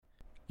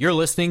You're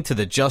listening to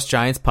the Just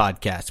Giants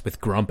podcast with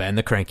Grump and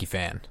the Cranky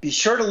Fan. Be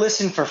sure to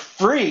listen for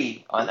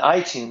free on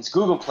iTunes,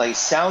 Google Play,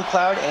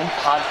 SoundCloud, and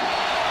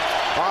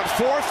Podbean. On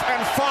 4th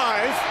and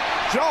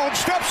 5, Jones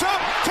steps up,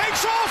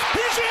 takes off,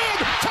 he's in!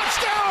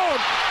 Touchdown!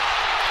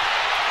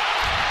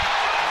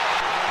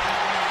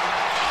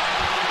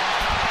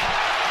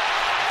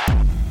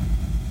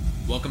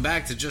 Welcome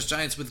back to Just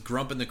Giants with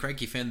Grump and the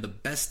Cranky Fan, the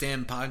best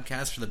damn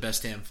podcast for the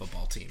best damn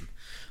football team.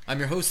 I'm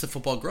your host, the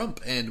Football Grump,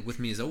 and with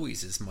me as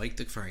always is Mike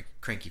the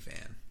Cranky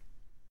Fan.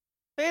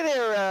 Hey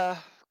there,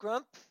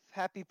 Grump.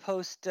 Happy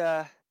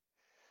post-draft.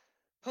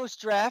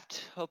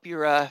 Hope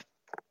you're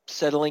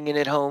settling in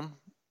at home.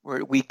 We're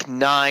at week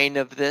 9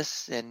 of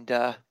this, and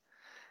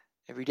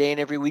every day and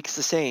every week's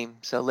the same.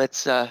 So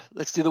let's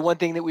do the one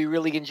thing that we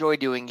really enjoy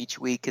doing each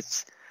week.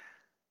 Let's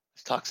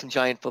talk some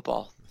Giant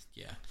football.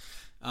 Yeah.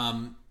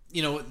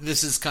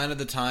 This is kind of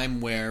the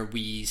time where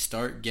we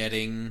start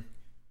getting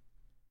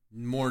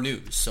more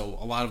news. So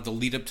a lot of the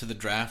lead up to the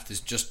draft is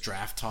just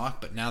draft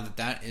talk, but now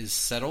that is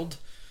settled,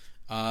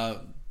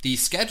 the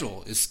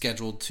schedule is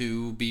scheduled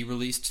to be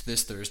released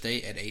this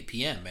Thursday at 8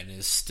 p.m. and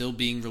is still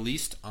being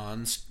released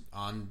on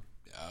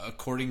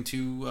according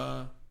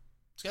to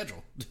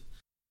schedule.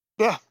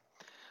 Yeah.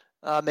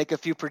 Make a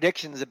few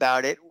predictions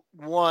about it.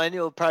 One,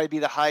 it'll probably be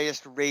the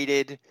highest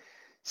rated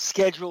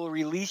schedule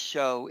release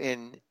show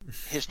in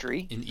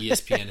history. In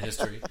ESPN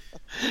history.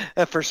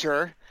 For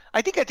sure.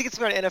 I think it's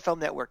on NFL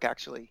Network,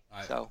 actually.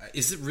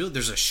 Is it real?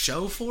 There's a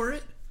show for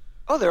it?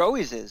 Oh, there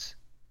always is.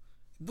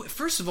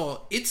 First of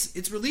all,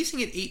 it's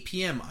releasing at 8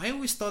 p.m. I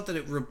always thought that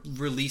it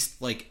released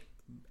like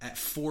at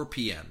 4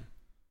 p.m.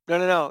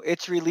 No.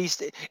 It's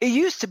released. It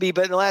used to be,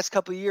 but in the last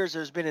couple of years,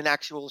 there's been an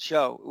actual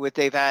show.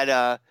 They've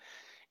had,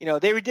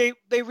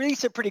 they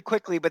release it pretty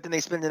quickly, but then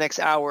they spend the next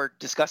hour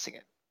discussing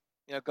it.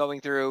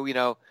 Going through, these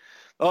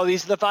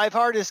are the 5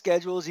 hardest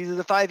schedules. These are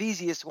the 5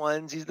 easiest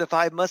ones. These are the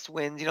 5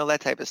 must-wins,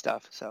 that type of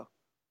stuff. So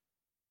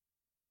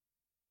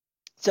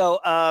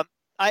I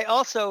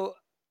also,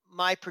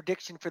 my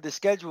prediction for the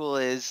schedule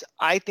is,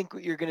 I think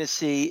what you're going to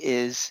see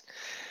is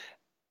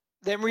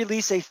them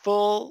release a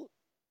full,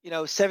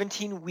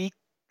 17-week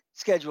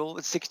schedule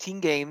with 16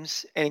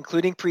 games, and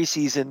including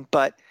preseason,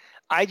 but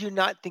I do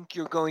not think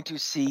you're going to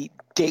see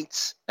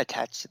dates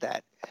attached to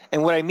that.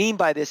 And what I mean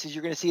by this is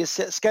you're going to see a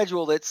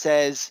schedule that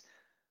says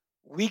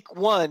week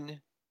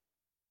 1,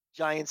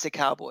 Giants at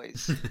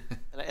Cowboys.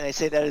 and I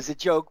say that as a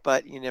joke,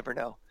 but you never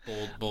know.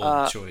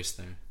 Bold choice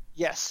there.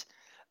 Yes.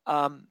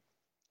 I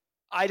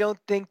don't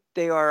think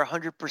they are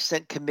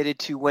 100% committed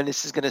to when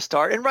this is going to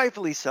start, and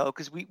rightfully so,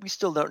 because we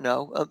still don't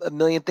know. A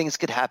million things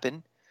could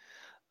happen.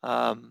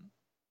 I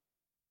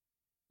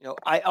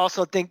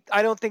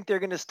don't think they're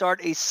going to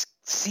start a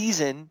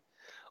season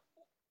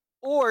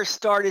or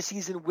start a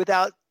season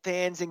without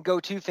fans and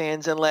go-to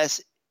fans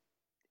unless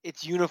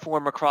it's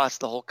uniform across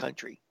the whole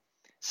country.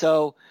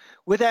 So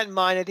with that in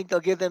mind, I think they'll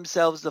give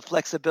themselves the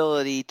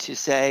flexibility to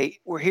say,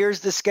 well,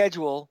 here's the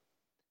schedule.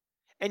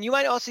 And you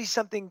might also see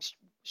something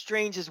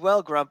strange as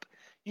well, Grump.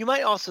 You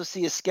might also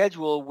see a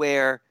schedule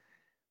where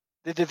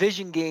the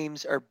division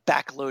games are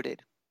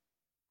backloaded,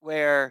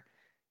 where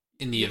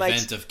in the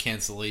event of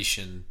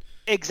cancellation.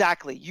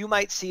 Exactly. You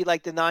might see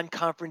like the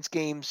non-conference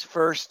games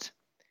first,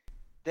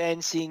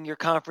 then seeing your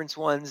conference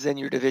ones, then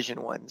your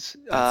division ones.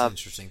 That's an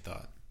interesting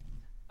thought.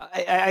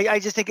 I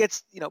just think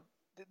it's,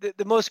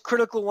 the most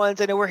critical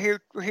ones. I know we're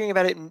hearing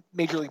about it in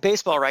Major League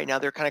Baseball right now.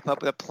 They're kind of come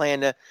up with a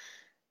plan to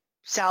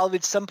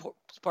salvage some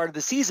part of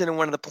the season, and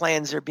one of the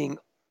plans they're being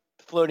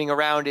floating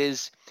around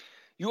is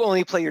you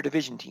only play your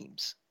division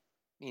teams.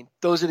 I mean,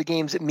 those are the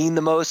games that mean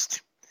the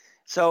most.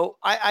 So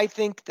I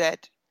think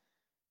that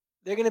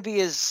they're going to be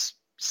as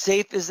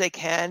safe as they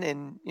can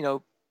and,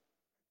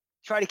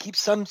 try to keep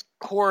some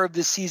core of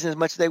this season as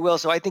much as they will.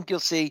 So I think you'll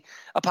see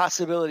a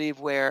possibility of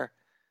where,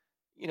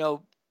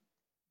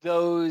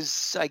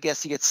 those, I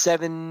guess you get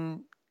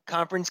 7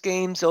 conference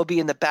games, they'll be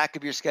in the back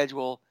of your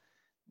schedule.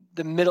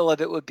 The middle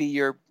of it would be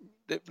the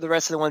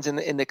rest of the ones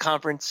in the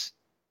conference,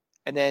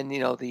 and then,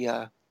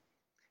 the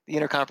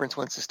interconference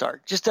ones to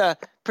start. Just a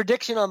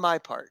prediction on my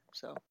part.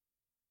 So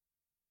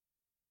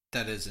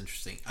that is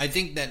interesting. I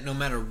think that no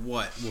matter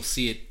what, we'll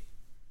see it.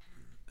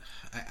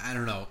 I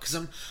don't know, because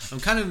I'm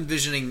kind of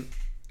envisioning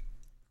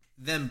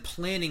them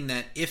planning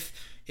that if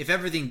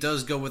everything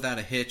does go without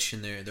a hitch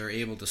and they're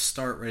able to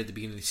start right at the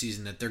beginning of the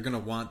season, that they're going to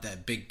want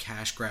that big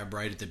cash grab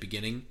right at the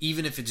beginning,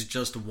 even if it's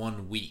just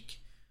 1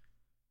 week.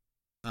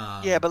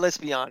 Yeah, but let's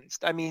be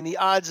honest. I mean, the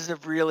odds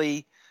of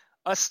really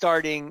us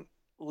starting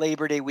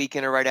Labor Day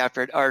weekend or right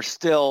after it are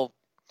still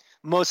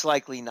most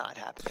likely not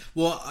happening.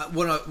 Well,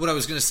 what I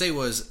was going to say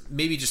was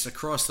maybe just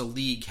across the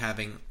league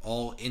having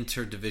all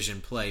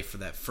interdivision play for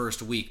that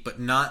first week, but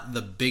not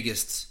the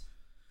biggest.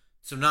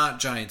 So not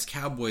Giants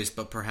Cowboys,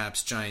 but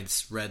perhaps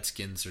Giants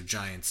Redskins or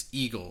Giants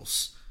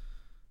Eagles.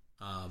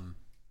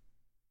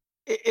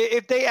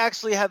 If they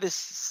actually have this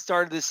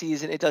start of the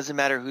season, it doesn't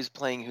matter who's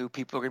playing who.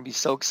 People are going to be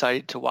so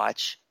excited to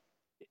watch.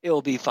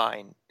 It'll be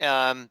fine.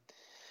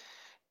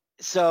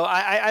 So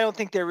I don't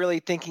think they're really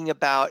thinking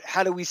about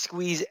how do we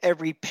squeeze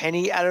every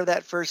penny out of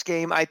that first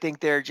game. I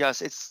think they're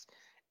just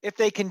if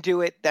they can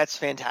do it, that's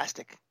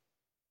fantastic.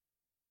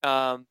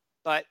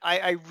 But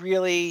I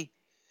really,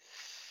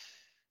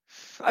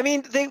 I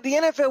mean, the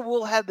NFL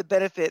will have the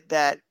benefit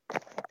that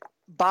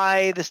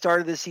by the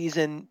start of the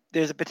season,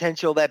 there's a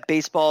potential that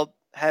baseball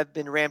have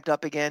been ramped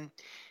up again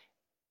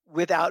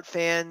without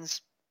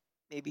fans,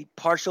 maybe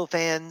partial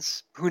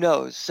fans, who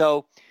knows?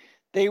 So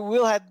they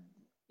will have,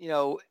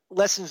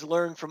 lessons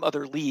learned from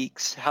other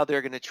leagues, how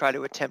they're going to try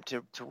to attempt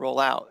to roll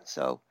out.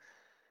 So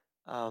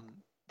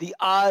the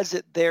odds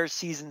that their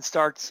season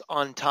starts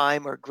on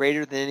time are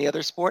greater than any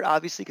other sport,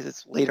 obviously, because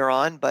it's later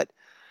on. But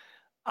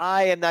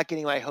I am not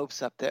getting my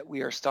hopes up that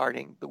we are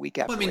starting the week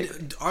after. Well, I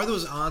mean, are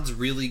those odds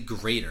really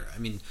greater? I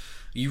mean,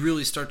 you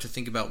really start to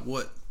think about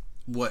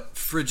what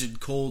frigid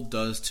cold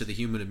does to the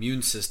human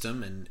immune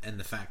system, and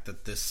the fact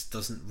that this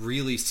doesn't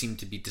really seem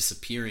to be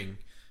disappearing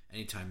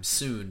anytime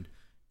soon.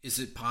 Is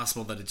it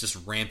possible that it just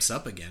ramps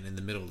up again in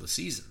the middle of the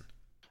season?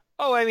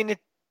 Oh, I mean,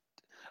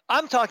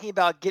 I'm talking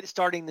about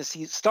starting the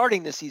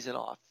season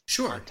off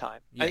on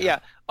time. Yeah.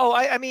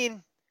 I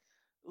mean,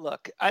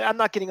 look, I'm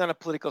not getting on a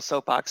political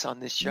soapbox on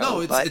this show. No,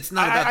 it's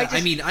not about that.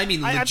 I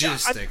mean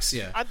logistics.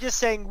 Yeah. I'm just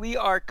saying we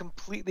are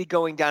completely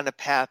going down a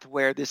path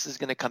where this is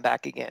going to come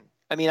back again.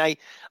 I mean, I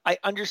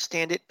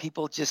understand it.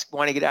 People just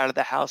want to get out of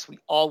the house. We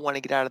all want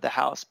to get out of the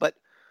house, but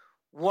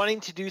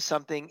wanting to do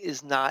something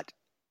is not,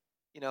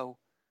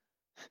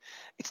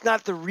 it's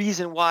not the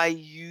reason why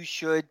you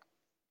should,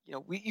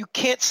 you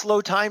can't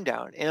slow time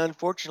down. And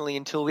unfortunately,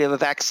 until we have a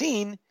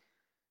vaccine,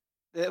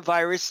 the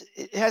virus,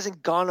 it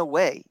hasn't gone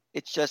away.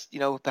 It's just,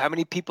 how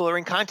many people are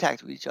in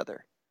contact with each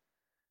other.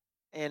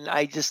 And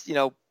I just,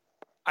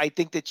 I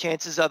think the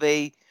chances of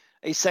a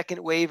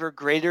second wave are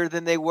greater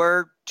than they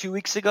were 2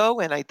 weeks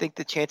ago. And I think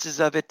the chances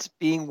of it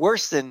being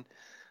worse than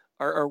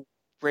are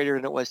greater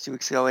than it was 2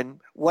 weeks ago. And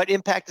what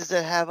impact does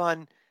that have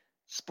on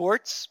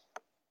sports?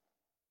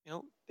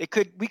 We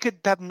could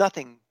have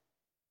nothing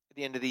at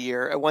the end of the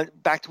year. I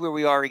went back to where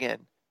we are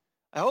again.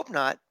 I hope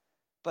not,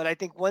 but I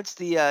think once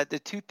the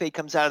toothpaste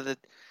comes out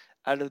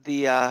of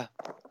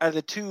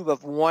the tube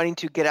of wanting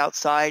to get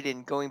outside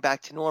and going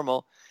back to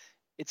normal,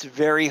 it's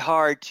very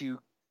hard to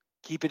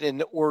keep it in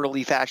an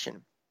orderly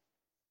fashion.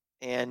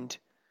 And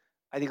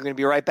I think we're going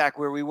to be right back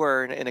where we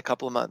were in a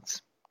couple of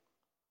months.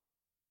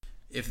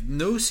 If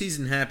no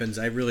season happens,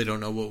 I really don't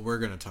know what we're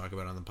going to talk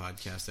about on the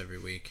podcast every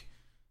week.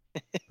 I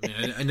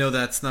mean, I know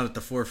that's not at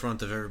the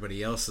forefront of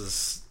everybody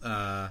else's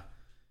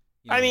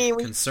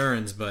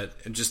concerns,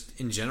 but just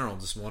in general,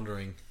 just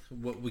wondering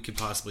what we could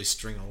possibly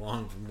string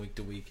along from week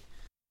to week.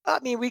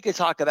 I mean, we could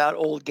talk about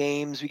old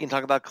games. We can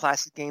talk about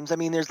classic games. I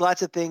mean, there's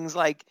lots of things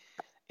like,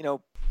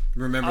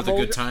 remember the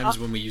good times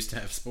when we used to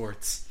have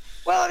sports.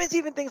 Well, I mean, it's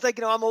even things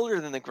like, I'm older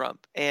than the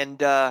Grump, and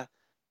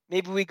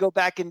maybe we go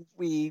back and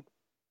we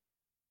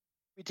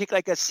take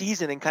like a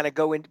season and kind of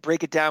go and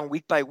break it down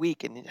week by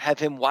week and have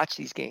him watch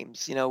these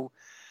games.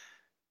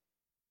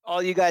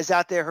 All you guys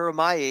out there who are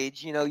my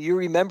age, you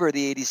remember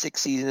the 86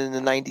 season and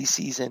the 90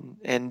 season.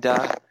 And,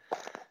 there's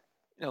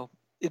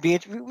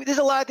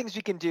a lot of things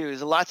we can do.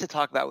 There's a lot to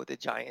talk about with the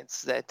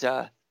Giants that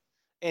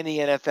in the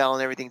NFL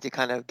and everything to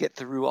kind of get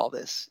through all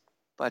this.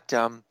 But,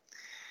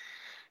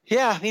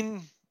 yeah, I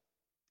mean,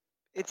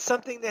 it's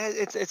something that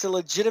it's a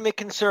legitimate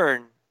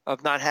concern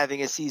of not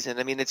having a season.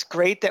 I mean, it's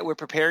great that we're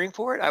preparing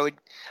for it. I would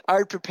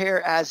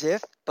prepare as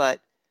if, but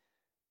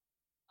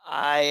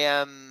I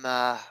am.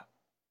 I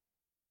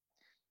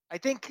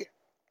think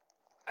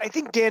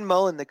Dan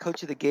Mullen, the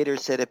coach of the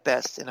Gators, said it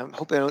best, and I'm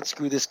hoping I don't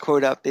screw this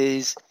quote up.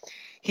 Is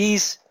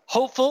he's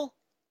hopeful,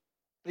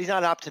 but he's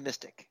not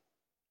optimistic,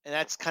 and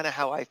that's kind of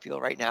how I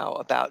feel right now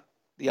about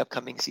the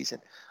upcoming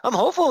season. I'm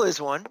hopeful as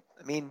one.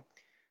 I mean,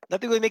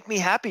 nothing would make me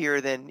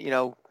happier than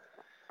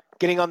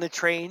getting on the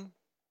train.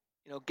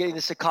 Getting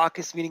to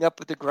Secaucus, meeting up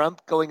with the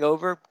Grump, going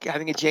over,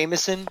 having a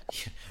Jameson.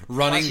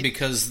 Running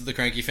because the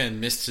Cranky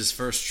fan missed his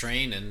first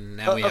train, and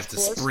now we have to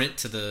sprint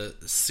to the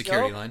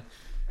security line.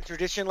 A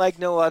tradition like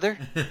no other.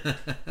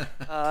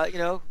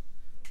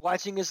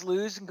 Watching us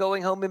lose and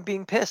going home and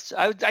being pissed.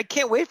 I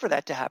can't wait for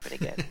that to happen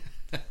again.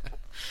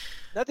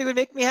 Nothing would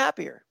make me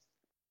happier.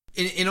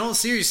 In all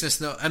seriousness,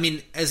 though, I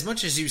mean, as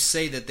much as you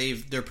say that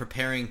they're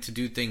preparing to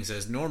do things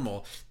as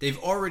normal, they've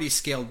already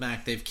scaled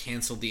back. They've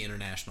canceled the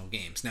international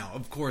games. Now,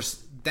 of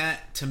course,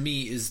 that to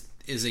me is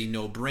a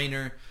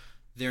no-brainer.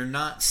 They're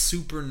not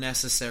super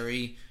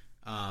necessary.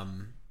 I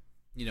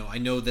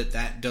know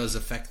that does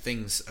affect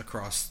things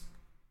across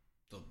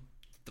the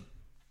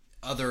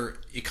other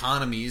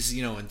economies,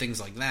 and things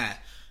like that.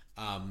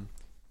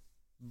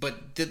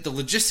 But the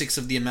logistics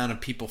of the amount of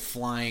people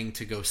flying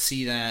to go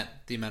see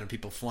that, the amount of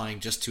people flying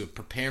just to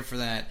prepare for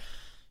that,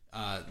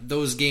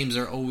 those games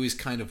are always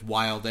kind of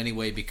wild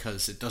anyway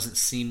because it doesn't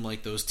seem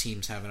like those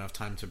teams have enough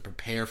time to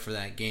prepare for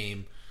that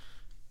game.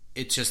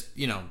 It's just,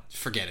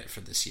 forget it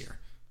for this year.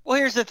 Well,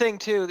 here's the thing,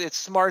 too. It's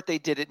smart they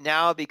did it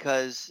now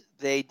because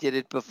they did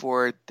it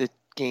before the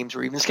games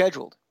were even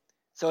scheduled.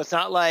 So it's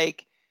not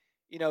like,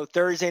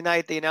 Thursday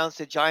night they announced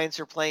the Giants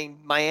are playing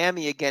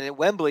Miami again at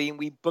Wembley, and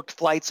we booked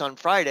flights on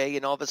Friday,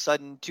 and all of a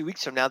sudden 2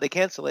 weeks from now they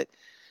cancel it.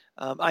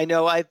 I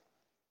know I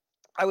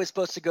was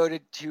supposed to go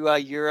to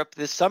Europe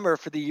this summer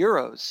for the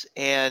Euros,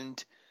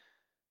 and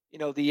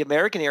the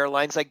American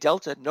airlines like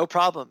Delta, no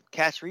problem,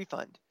 cash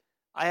refund.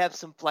 I have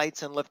some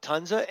flights on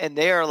Lufthansa, and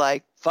they are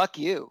like, fuck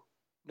you,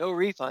 no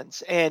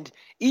refunds. And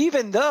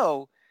even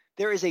though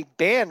there is a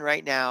ban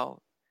right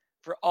now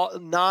for all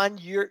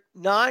non-EU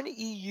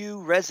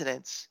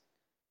residents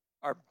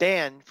are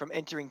banned from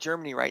entering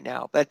Germany right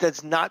now, that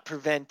does not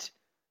prevent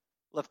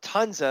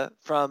Lufthansa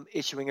from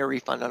issuing a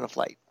refund on a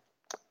flight.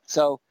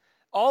 So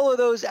all of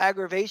those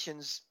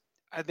aggravations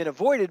have been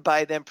avoided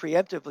by them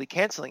preemptively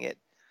canceling it.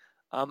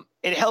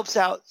 It helps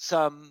out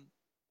some.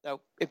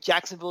 If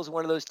Jacksonville is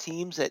one of those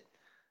teams that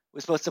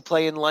was supposed to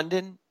play in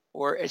London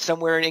or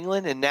somewhere in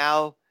England, and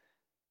now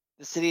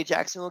the city of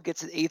Jacksonville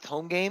gets an 8th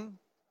home game,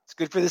 it's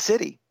good for the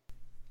city.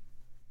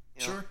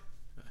 Sure.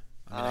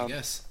 I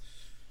guess.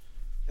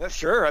 Yeah,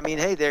 sure. I mean,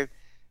 hey,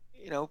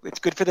 it's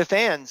good for the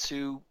fans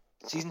who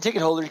season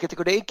ticket holders get to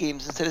go to 8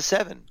 games instead of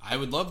 7. I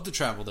would love to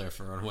travel there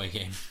for an away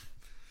game.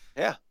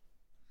 Yeah.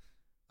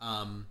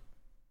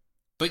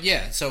 But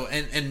yeah, so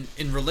and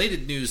in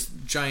related news,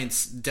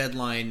 Giants'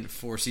 deadline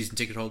for season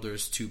ticket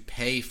holders to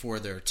pay for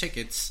their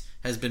tickets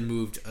has been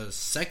moved a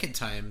second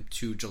time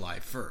to July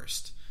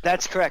 1st.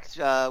 That's correct.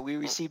 We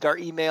received our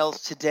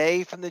emails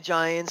today from the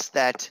Giants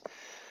that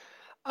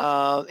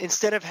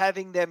instead of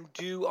having them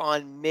due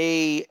on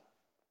May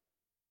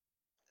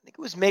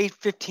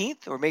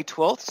 15th or May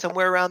 12th,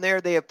 somewhere around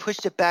there, they have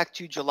pushed it back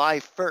to July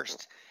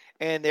 1st.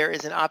 And there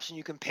is an option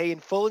you can pay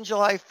in full in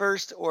July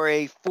 1st or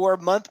a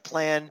 4-month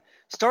plan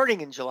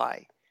starting in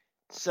July.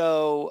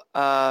 So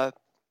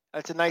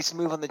that's a nice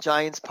move on the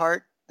Giants'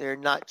 part. They're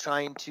not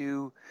trying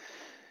to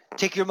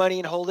take your money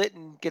and hold it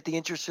and get the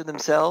interest for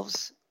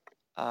themselves.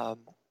 I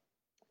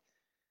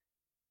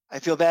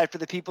feel bad for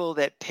the people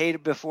that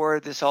paid before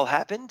this all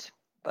happened,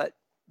 but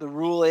the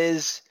rule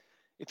is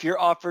if you're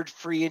offered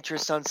free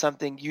interest on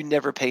something, you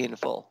never pay in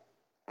full.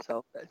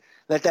 So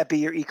let that be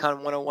your Econ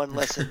 101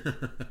 lesson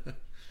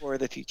for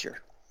the future.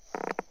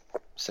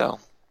 So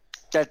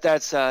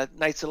that's a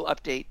nice little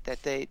update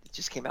that they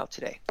just came out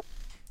today.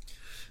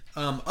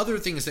 Other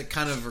things that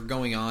kind of are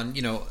going on,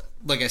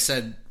 like I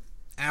said,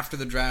 after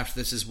the draft,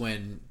 this is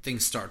when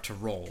things start to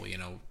roll.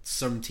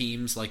 Some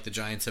teams like the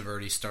Giants have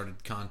already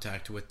started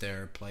contact with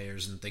their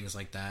players and things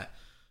like that.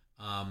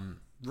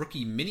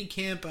 Rookie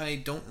minicamp, I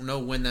don't know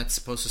when that's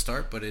supposed to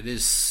start, but it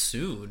is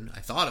soon.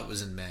 I thought it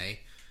was in May.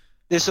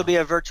 This will be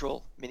a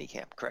virtual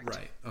minicamp, correct?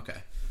 Right,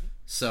 okay.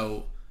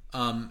 So,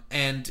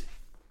 and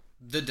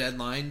the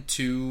deadline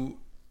to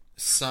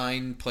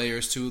sign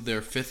players to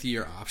their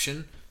 5th-year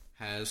option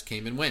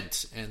came and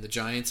went, and the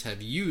Giants have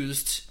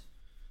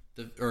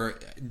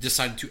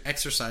decided to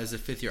exercise the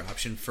 5th-year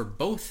option for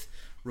both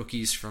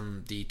rookies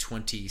from the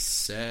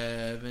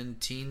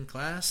 2017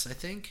 class, I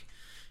think,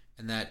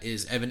 and that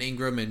is Evan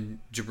Ingram and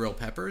Jabril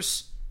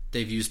Peppers.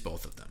 They've used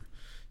both of them.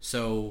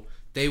 So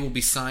they will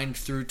be signed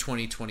through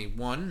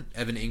 2021.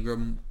 Evan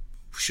Ingram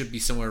should be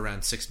somewhere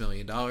around $6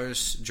 million.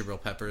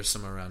 Jabril Peppers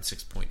somewhere around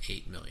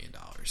 $6.8 million.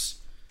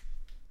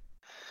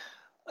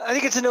 I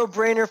think it's a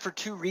no-brainer for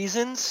 2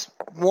 reasons.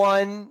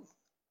 One,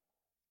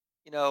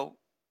 we don't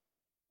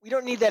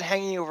need that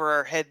hanging over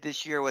our head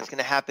this year, what's going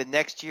to happen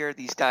next year.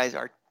 These guys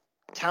are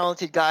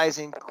talented guys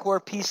and core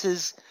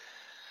pieces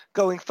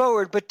going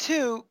forward. But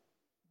 2,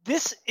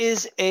 this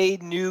is a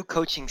new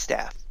coaching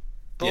staff,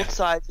 both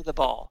sides of the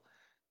ball.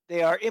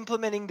 They are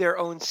implementing their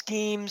own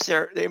schemes.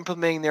 They're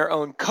implementing their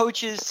own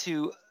coaches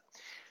to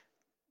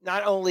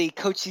not only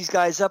coach these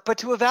guys up, but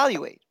to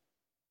evaluate.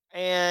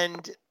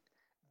 And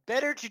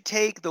better to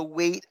take the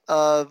weight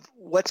of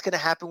what's going to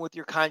happen with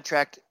your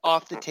contract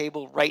off the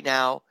table right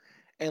now,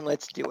 and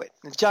let's do it.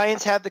 The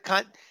Giants have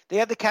they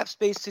have the cap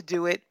space to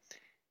do it,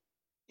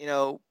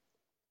 and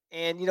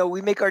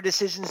we make our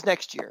decisions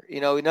next year.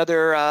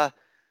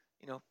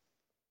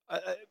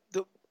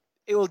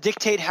 It will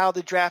dictate how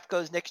the draft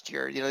goes next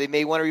year. They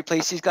may want to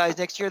replace these guys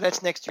next year.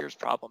 That's next year's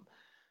problem.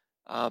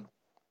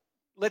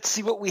 Let's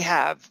see what we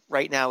have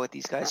right now with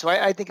these guys. So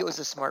I think it was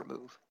a smart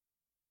move.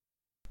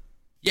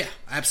 Yeah,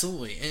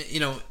 absolutely.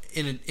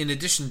 And, in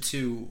addition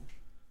to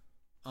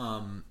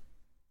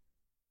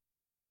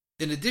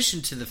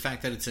the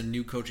fact that it's a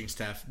new coaching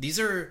staff, these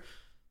are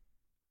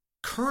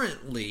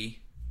currently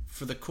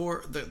for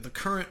the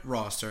current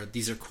roster.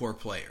 These are core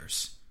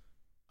players.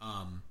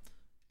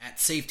 At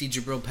safety,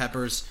 Jabril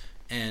Peppers,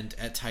 and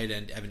at tight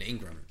end, Evan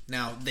Ingram.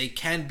 Now, they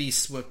can be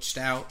switched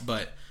out,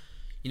 but,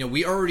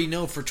 we already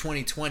know for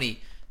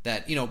 2020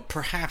 that,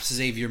 perhaps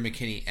Xavier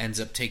McKinney ends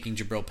up taking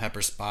Jabril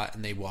Peppers' spot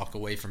and they walk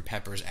away from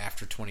Peppers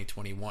after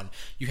 2021.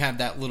 You have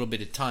that little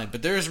bit of time,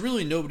 but there's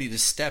really nobody to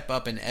step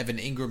up in Evan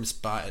Ingram's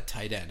spot at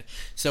tight end.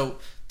 So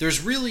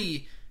there's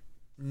really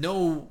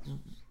no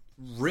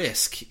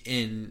risk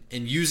in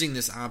using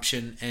this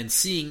option and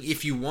seeing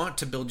if you want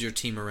to build your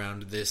team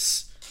around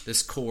this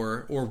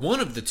core or one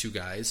of the 2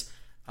 guys.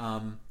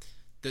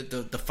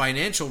 The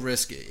financial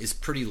risk is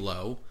pretty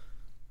low.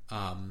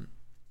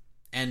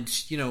 And,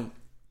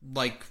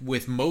 like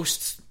with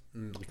most,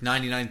 like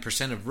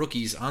 99% of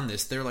rookies on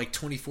this, they're like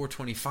 24,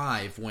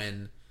 25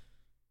 when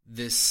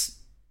this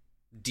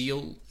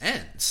deal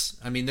ends.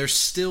 I mean, they're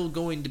still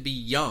going to be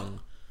young,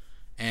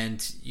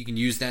 and you can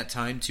use that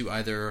time to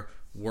either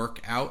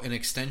work out an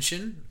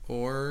extension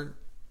or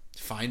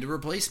find a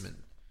replacement.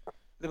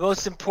 The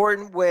most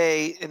important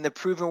way and the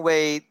proven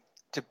way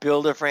to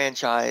build a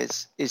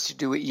franchise is to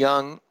do it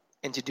young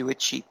and to do it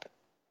cheap.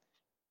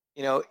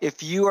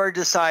 If you are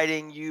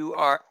deciding you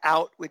are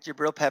out with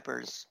Jabril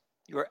Peppers,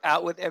 you are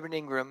out with Evan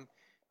Ingram,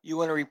 you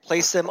want to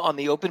replace them on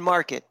the open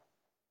market,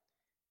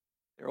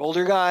 they're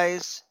older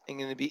guys and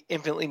going to be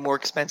infinitely more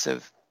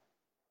expensive.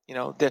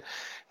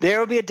 There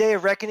will be a day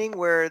of reckoning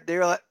where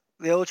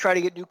they'll try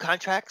to get new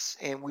contracts,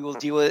 and we will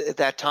deal with it at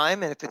that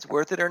time. And if it's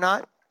worth it or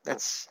not,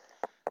 that's,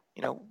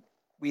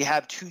 we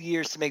have 2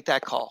 years to make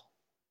that call.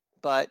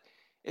 But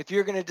if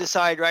you're going to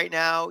decide right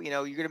now,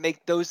 you're going to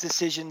make those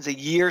decisions a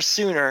year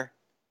sooner,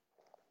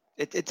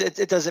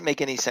 it doesn't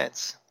make any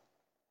sense.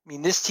 I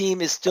mean, this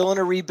team is still in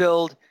a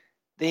rebuild.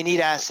 They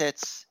need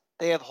assets.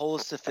 They have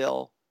holes to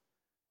fill.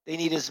 They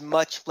need as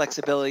much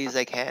flexibility as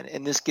they can,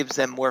 and this gives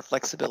them more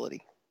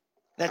flexibility.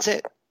 That's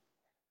it.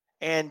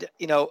 And,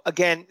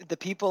 again, the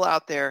people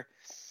out there,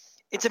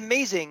 it's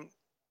amazing.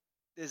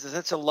 There's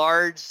such a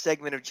large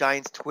segment of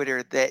Giants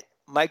Twitter that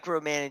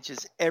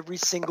micromanages every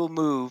single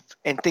move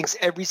and thinks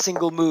every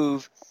single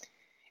move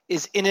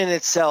is in and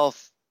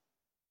itself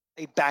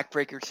a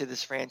backbreaker to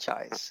this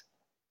franchise.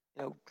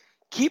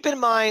 Keep in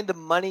mind the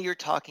money you're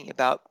talking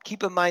about.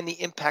 Keep in mind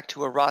the impact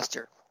to a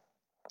roster.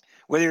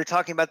 Whether you're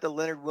talking about the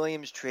Leonard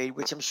Williams trade,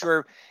 which I'm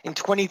sure in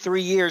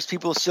 23 years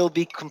people will still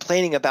be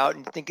complaining about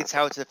and think it's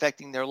how it's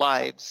affecting their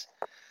lives,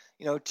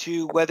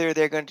 to whether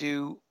they're going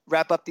to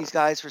wrap up these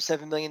guys for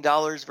 $7 million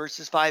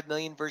versus $5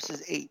 million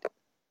versus $8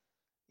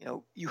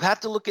 million. You have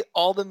to look at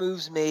all the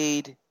moves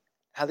made,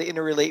 how they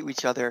interrelate with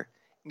each other.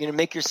 You're going to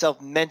make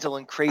yourself mental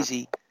and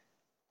crazy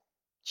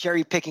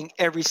cherry picking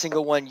every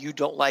single one you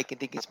don't like and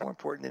think it's more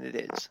important than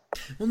it is.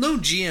 Well, no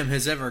GM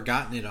has ever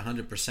gotten it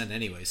 100%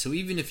 anyway. So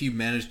even if you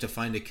manage to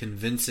find a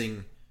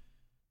convincing,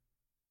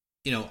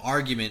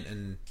 argument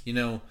and,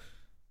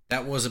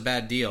 that was a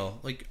bad deal.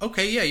 Like,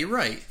 okay, yeah, you're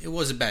right. It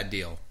was a bad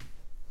deal.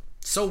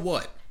 So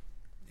what?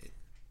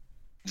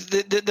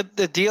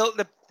 The deal,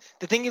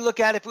 the thing you look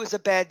at, if it was a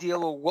bad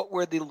deal, well, what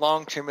were the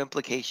long-term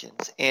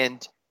implications?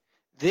 And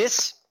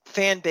this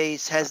fan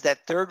base has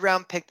that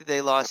third-round pick that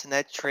they lost in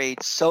that trade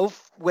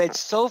wedged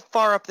so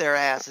far up their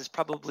ass is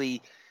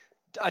probably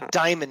a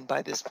diamond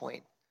by this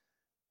point.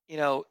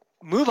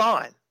 Move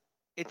on.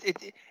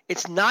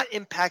 It's not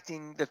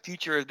impacting the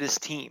future of this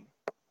team.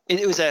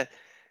 It was a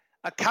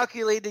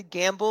calculated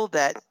gamble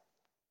that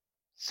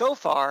so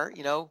far,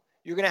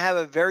 you're going to have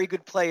a very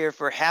good player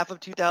for half of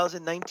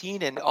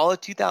 2019 and all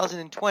of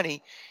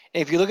 2020.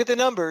 And if you look at the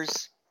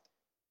numbers,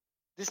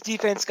 this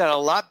defense got a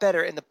lot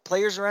better, and the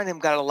players around him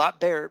got a lot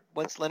better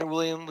once Leonard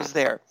Williams was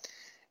there.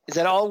 Is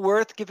that all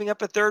worth giving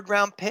up a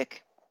third-round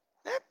pick?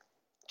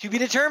 To be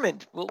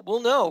determined.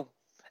 We'll know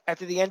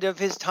after the end of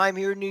his time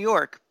here in New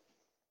York.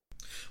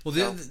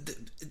 Well,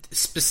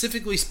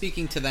 specifically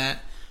speaking to that,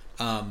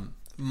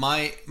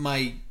 my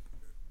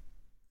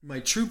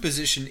true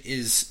position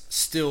is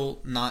still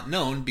not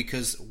known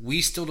because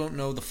we still don't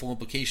know the full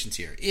implications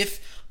here.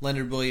 If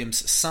Leonard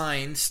Williams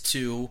signs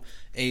to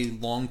a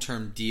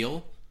long-term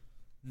deal,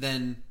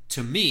 then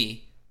to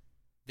me,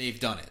 they've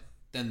done it.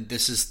 Then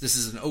this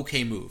is an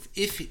okay move.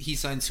 If he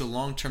signs to a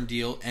long-term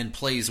deal and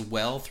plays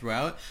well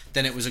throughout,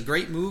 then it was a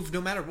great move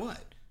no matter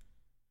what.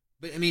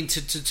 But I mean,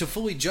 to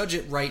fully judge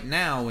it right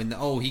now, and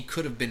he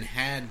could have been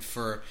had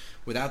for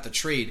without the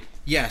trade.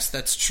 Yes,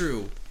 that's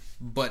true.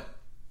 But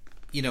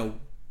we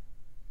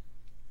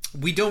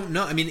don't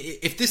know. I mean,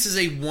 if this is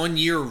a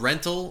 1-year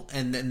rental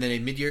and then a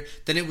mid-year,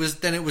 then it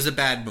was a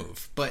bad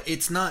move. But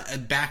it's not a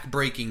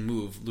back-breaking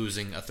move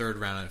losing a third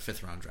round and a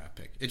fifth round draft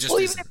pick. It just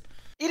isn't.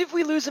 Even if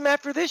we lose him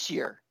after this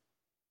year,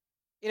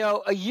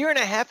 a year and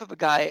a half of a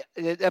guy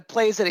that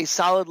plays at a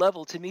solid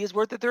level to me is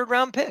worth a third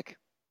round pick.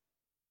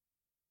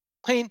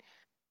 I mean,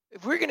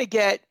 if we're going to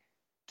get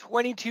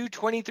 22,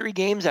 23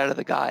 games out of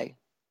the guy,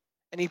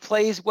 and he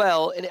plays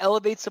well and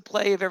elevates the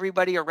play of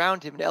everybody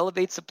around him and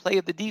elevates the play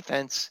of the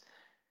defense,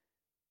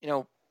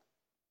 it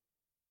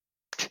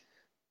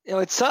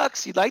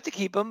sucks. You'd like to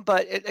keep him,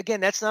 but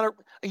again, that's not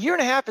a year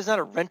and a half is not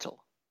a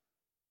rental.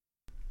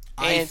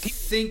 I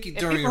think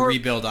during a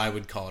rebuild, I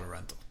would call it a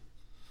rental.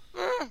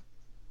 I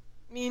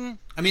mean,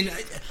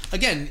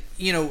 again,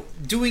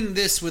 doing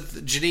this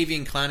with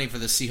Jadeveon Clowney for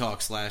the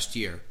Seahawks last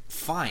year,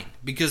 fine,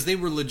 because they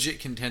were legit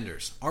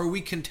contenders. Are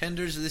we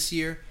contenders this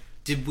year?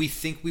 Did we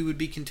think we would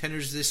be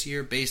contenders this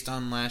year based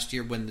on last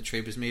year when the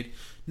trade was made?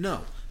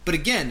 No. But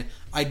again,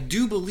 I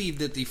do believe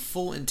that the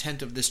full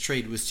intent of this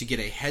trade was to get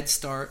a head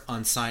start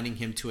on signing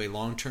him to a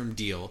long-term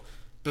deal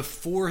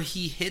before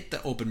he hit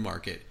the open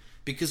market,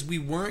 because we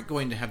weren't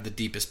going to have the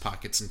deepest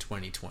pockets in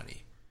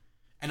 2020.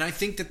 And I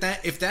think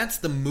that if that's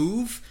the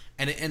move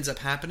and it ends up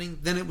happening,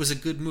 then it was a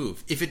good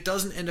move. If it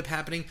doesn't end up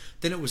happening,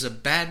 then it was a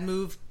bad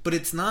move, but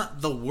it's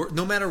not the worst.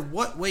 No matter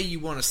what way you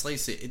want to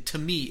slice it, to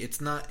me,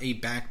 it's not a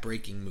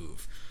back-breaking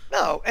move.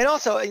 No, and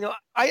also,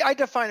 I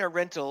define a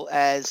rental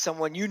as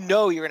someone you're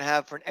going to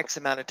have for an X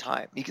amount of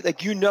time. Like,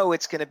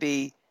 it's going to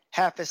be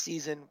half a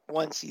season,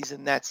 1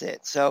 season, that's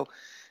it. So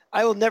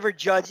I will never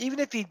judge, even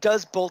if he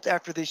does bolt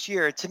after this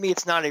year. To me,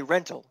 it's not a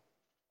rental.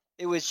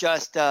 It was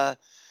just, they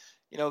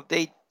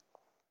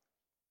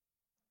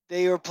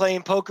were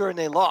playing poker and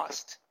they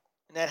lost,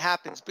 and that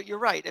happens. But you're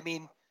right. I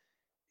mean,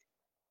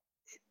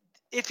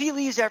 if he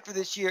leaves after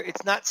this year,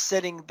 it's not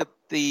setting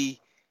the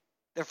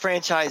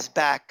franchise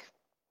back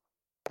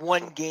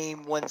 1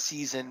 game, 1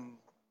 season,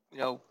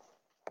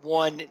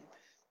 1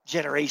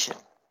 generation,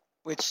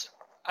 which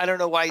I don't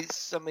know why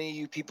some of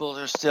you people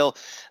are still,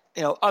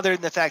 other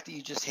than the fact that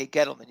you just hate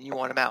Gettleman and you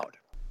want him out.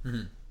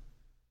 Mm-hmm.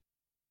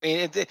 I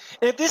mean,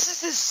 if this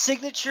is his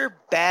signature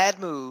bad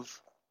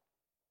move,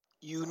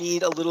 you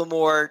need a little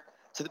more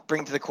to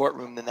bring to the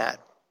courtroom than that.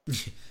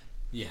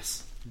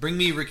 Yes. Bring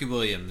me Ricky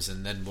Williams,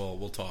 and then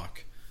we'll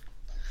talk.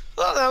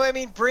 Well, no, I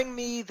mean, bring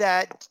me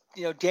that,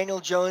 Daniel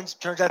Jones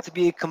turns out to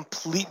be a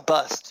complete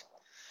bust.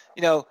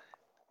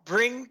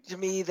 Bring to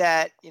me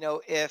that,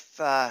 if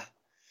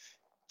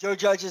Joe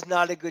Judge is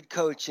not a good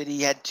coach, that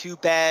he had 2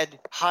 bad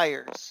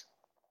hires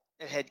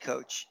at head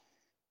coach.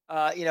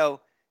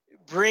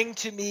 Bring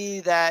to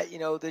me that,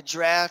 the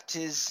draft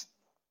is,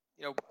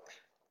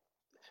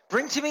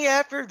 bring to me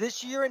after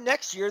this year and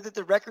next year that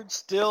the record's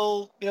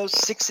still,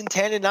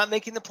 6-10 and not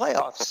making the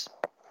playoffs.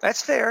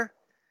 That's fair.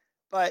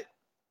 But,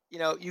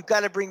 you've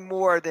got to bring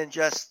more than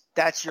just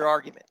that's your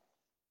argument.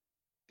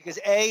 Because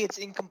A, it's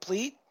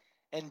incomplete,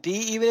 and B,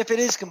 even if it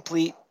is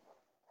complete,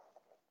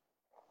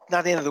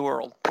 not the end of the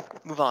world.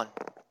 Move on.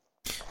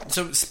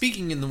 So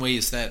speaking in the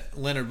ways that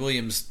Leonard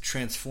Williams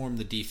transformed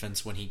the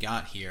defense when he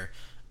got here,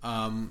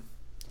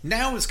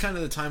 now is kind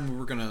of the time where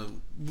we're going to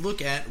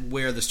look at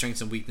where the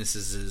strengths and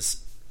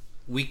weaknesses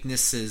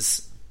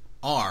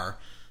are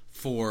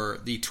for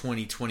the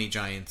 2020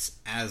 Giants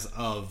as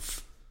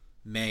of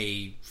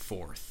May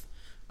 4th.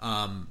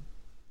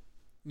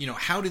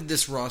 How did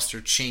this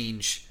roster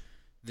change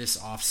this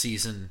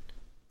offseason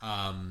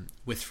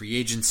with free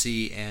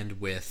agency and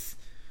with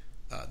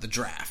the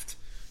draft?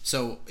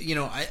 So,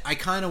 I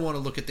kind of want to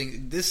look at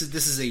things. This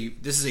is a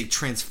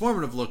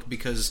transformative look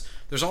because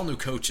there's all new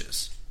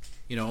coaches.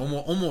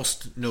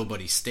 Almost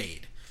nobody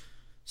stayed.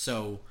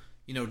 So,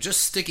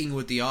 just sticking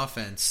with the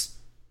offense,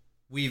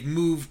 we've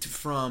moved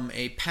from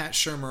a Pat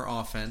Shurmur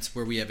offense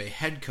where we have a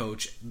head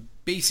coach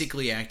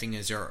basically acting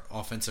as our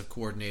offensive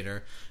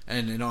coordinator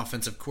and an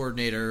offensive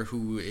coordinator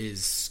who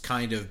is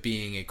kind of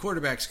being a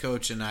quarterback's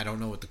coach, and I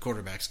don't know what the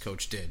quarterback's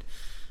coach did,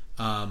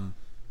 to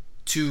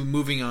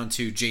moving on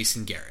to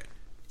Jason Garrett.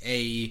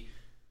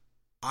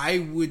 I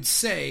would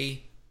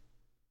say,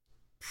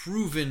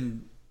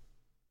 proven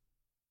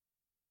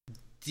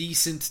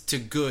decent to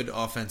good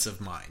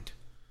offensive mind.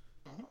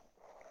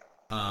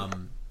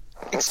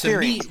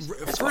 Experience.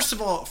 To me, first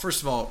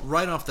of all,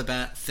 right off the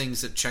bat,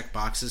 things that check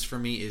boxes for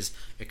me is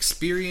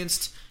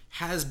experienced,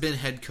 has been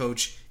head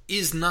coach,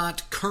 is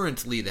not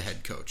currently the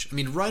head coach. I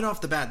mean, right off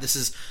the bat, this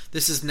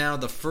is now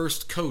the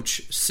first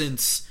coach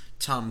since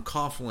Tom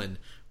Coughlin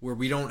where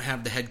we don't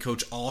have the head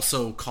coach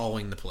also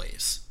calling the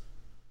plays,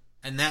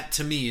 and that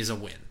to me is a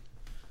win.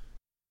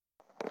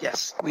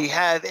 Yes, we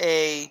have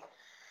a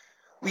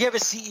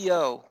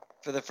CEO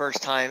for the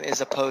first time,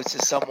 as opposed to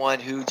someone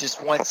who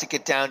just wants to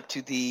get down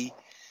to the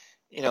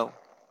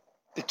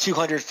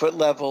 200-foot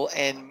level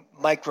and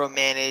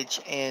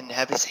micromanage and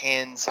have his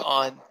hands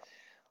on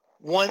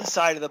one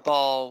side of the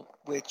ball,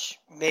 which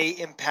may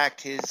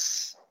impact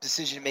his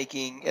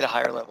decision-making at a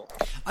higher level.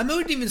 I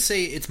wouldn't even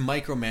say it's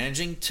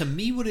micromanaging. To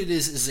me, what it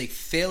is a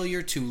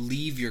failure to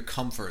leave your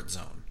comfort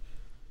zone.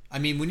 I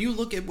mean, when you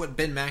look at what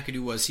Ben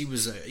McAdoo was, he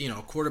was a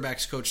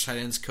quarterbacks coach, tight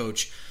ends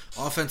coach,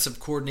 offensive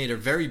coordinator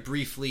very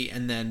briefly,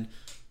 and then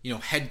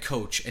head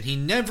coach, and he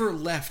never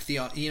left the.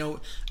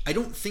 I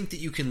don't think that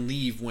you can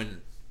leave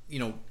when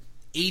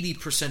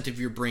 80% of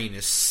your brain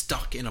is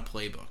stuck in a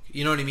playbook.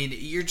 You know what I mean?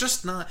 You're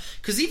just not,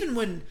 because even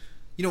when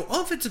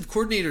offensive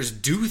coordinators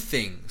do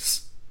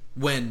things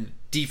when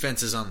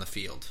defense is on the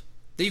field,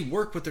 they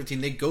work with their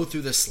team, they go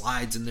through the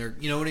slides, and they're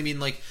what I mean,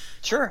 like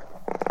sure.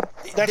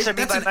 That's an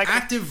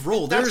active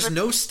role. There is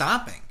no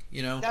stopping.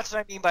 That's what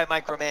I mean by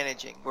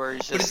micromanaging, where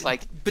it's just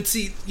But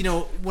see,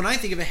 when I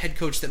think of a head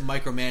coach that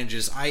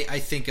micromanages, I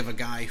think of a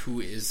guy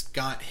who is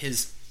got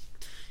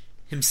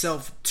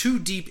himself too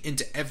deep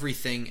into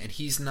everything, and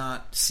he's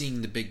not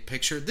seeing the big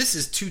picture. This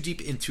is too deep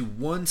into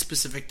one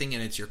specific thing,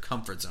 and it's your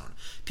comfort zone.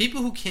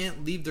 People who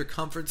can't leave their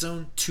comfort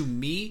zone, to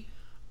me,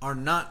 are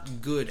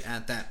not good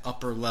at that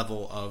upper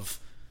level of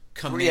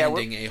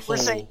commanding a whole.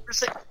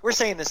 We're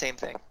saying the same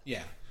thing.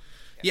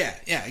 Yeah,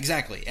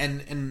 exactly.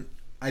 And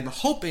I'm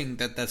hoping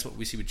that that's what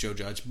we see with Joe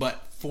Judge,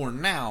 but for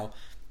now,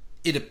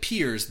 it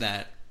appears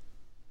that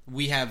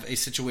we have a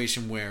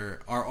situation where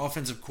our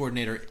offensive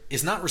coordinator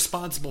is not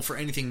responsible for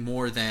anything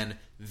more than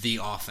the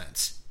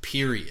offense,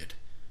 period.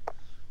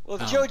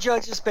 Well, if Joe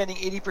Judge is spending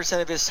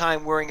 80% of his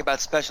time worrying about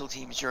special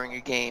teams during a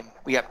game,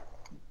 you're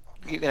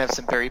going to have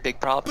some very big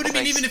problems. But I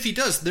mean, even if he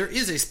does, there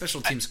is a special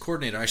teams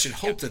coordinator. I should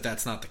hope that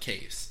that's not the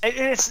case. I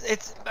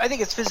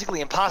think it's physically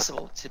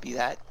impossible to be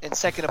that. And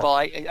second of all,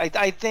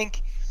 I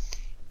think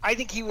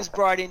he was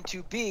brought in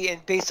to be,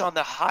 and based on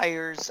the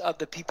hires of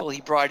the people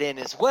he brought in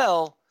as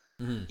well,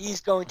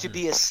 he's going to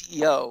be a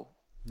CEO.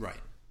 Right.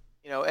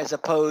 As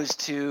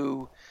opposed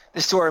to the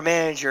store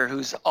manager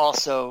who's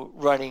also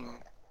running,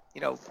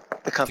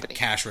 the company. The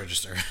cash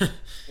register.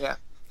 Yeah.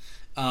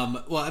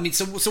 Well, I mean,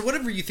 so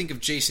whatever you think of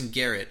Jason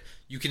Garrett,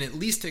 you can at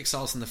least take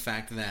solace in the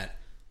fact that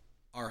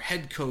our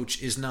head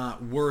coach is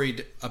not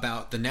worried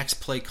about the next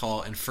play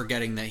call and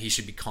forgetting that he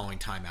should be calling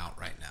timeout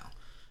right now.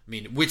 I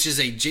mean, which is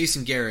a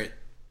Jason Garrett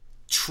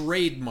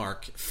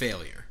trademark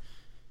failure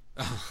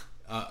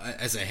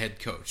as a head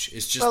coach.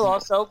 It's just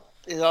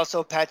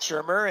also Pat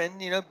Shurmur and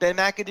Ben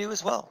McAdoo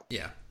as well.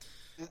 Yeah,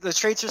 the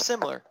traits are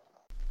similar.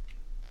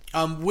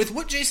 With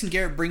what Jason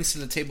Garrett brings to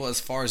the table as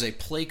far as a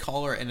play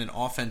caller and an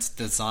offense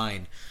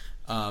design,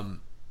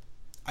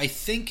 I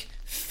think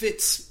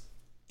fits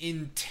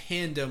in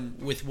tandem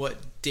with what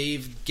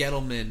Dave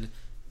Gettleman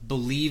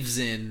believes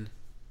in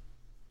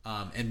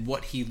and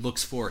what he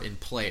looks for in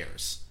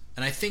players.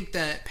 And I think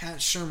that Pat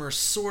Shurmur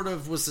sort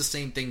of was the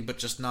same thing, but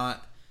just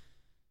not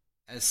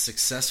as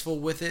successful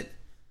with it.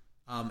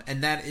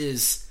 And that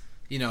is,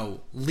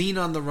 lean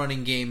on the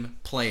running game,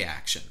 play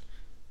action.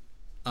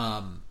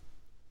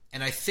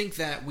 And I think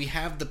that we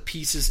have the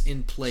pieces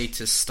in play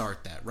to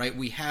start that, right?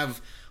 We have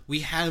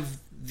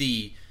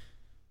the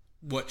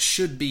what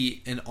should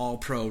be an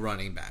all-pro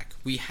running back.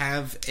 We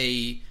have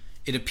it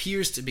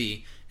appears to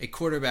be a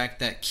quarterback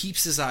that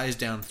keeps his eyes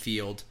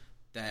downfield,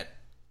 that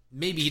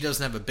maybe he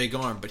doesn't have a big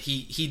arm, but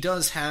he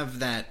does have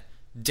that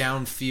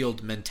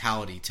downfield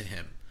mentality to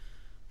him.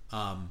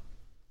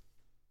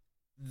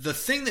 The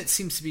thing that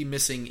seems to be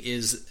missing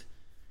is,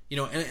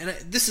 and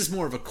this is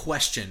more of a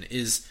question,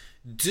 is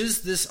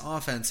does this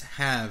offense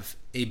have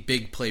a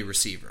big play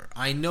receiver?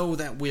 I know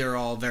that we are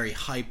all very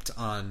hyped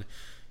on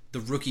the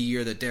rookie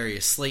year that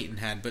Darius Slayton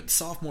had, but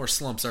sophomore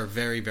slumps are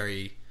very,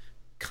 very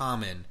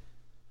common,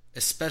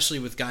 especially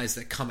with guys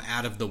that come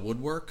out of the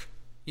woodwork.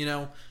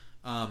 The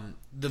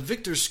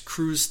Victor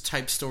Cruz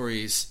type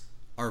stories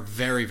are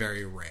very,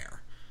 very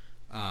rare.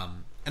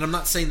 And I'm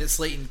not saying that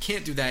Slayton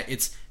can't do that.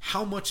 It's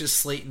how much is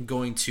Slayton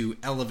going to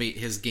elevate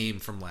his game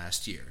from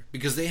last year?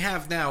 Because they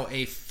have now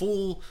a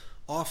full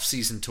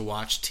offseason to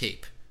watch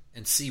tape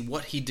and see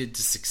what he did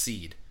to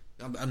succeed.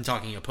 I'm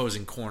talking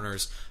opposing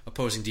corners,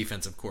 opposing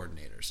defensive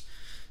coordinators.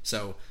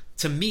 So,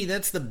 to me,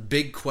 that's the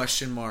big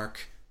question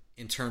mark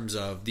in terms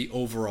of the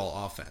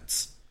overall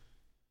offense.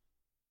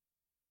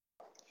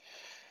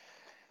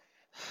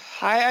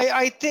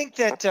 I think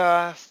that,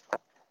 I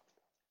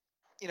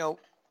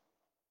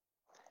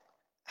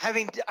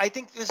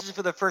think this is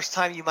for the first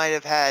time you might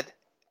have had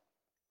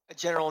a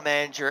general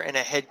manager and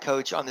a head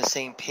coach on the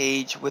same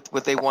page with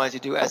what they wanted to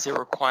do as they're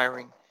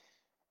acquiring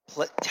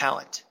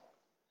talent.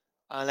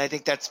 And I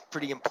think that's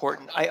pretty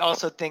important. I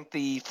also think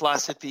the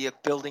philosophy of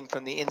building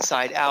from the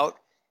inside out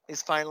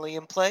is finally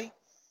in play.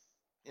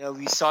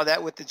 We saw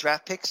that with the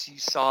draft picks. You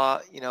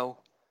saw,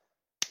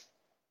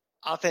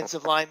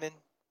 offensive lineman,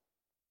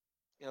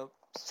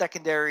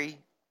 secondary,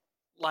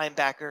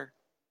 linebacker,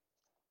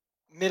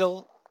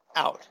 middle,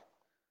 out.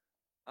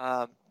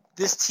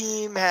 This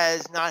team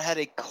has not had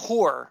a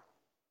core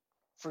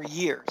for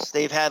years.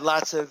 They've had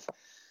lots of,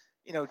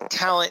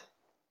 talent,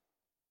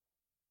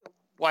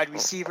 wide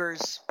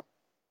receivers,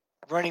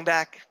 running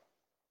back,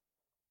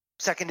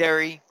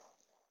 secondary,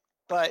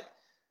 but,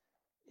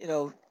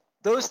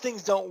 those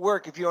things don't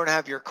work if you don't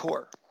have your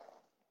core.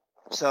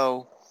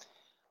 So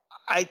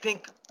I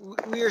think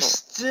we are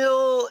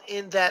still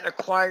in that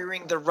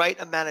acquiring the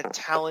right amount of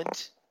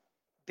talent,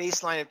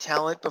 baseline of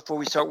talent, before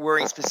we start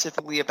worrying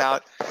specifically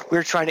about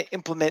we're trying to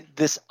implement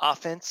this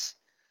offense.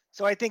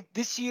 So I think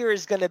this year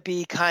is going to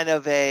be kind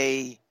of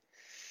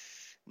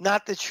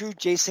not the true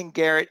Jason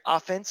Garrett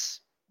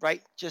offense,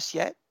 right, just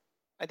yet.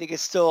 I think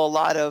it's still a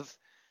lot of,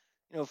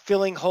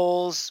 filling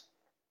holes,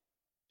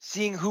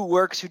 seeing who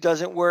works, who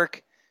doesn't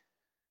work,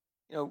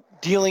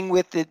 dealing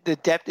with the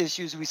depth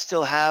issues we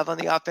still have on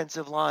the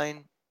offensive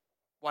line,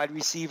 wide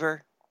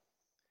receiver,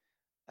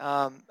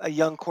 a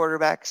young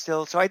quarterback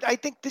still. So I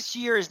think this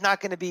year is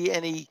not going to be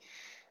any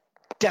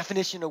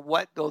definition of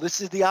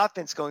this is the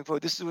offense going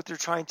forward. This is what they're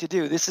trying to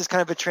do. This is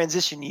kind of a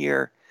transition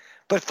year,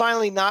 but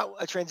finally not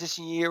a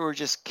transition year. We're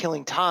just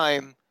killing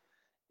time,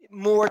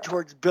 more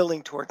towards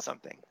building towards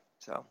something.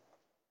 So.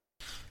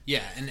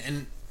 Yeah.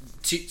 And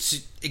to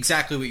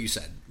exactly what you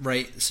said,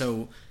 right?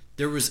 So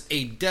there was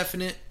a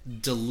definite,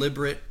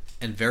 deliberate,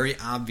 and very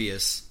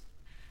obvious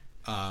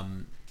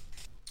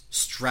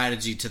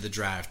strategy to the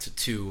draft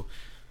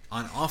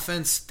on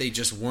offense, they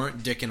just weren't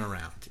dicking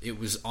around. It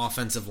was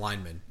offensive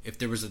linemen. If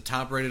there was a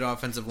top-rated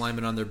offensive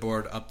lineman on their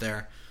board up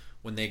there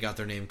when they got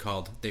their name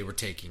called, they were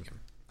taking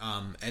him.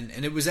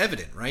 And it was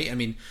evident, right? I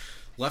mean,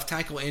 left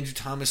tackle Andrew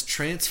Thomas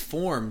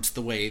transformed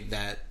the way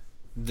that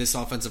this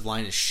offensive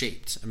line is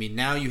shaped. I mean,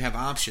 now you have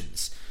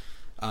options.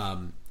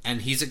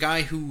 And he's a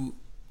guy who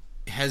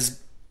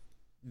has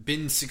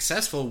been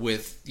successful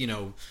with,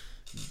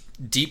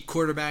 deep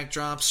quarterback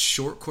drops,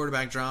 short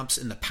quarterback drops,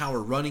 in the power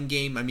running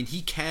game. I mean,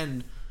 he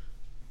can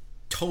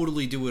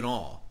totally do it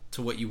all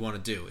to what you want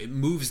to do. It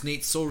moves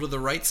Nate Solder to the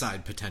right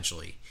side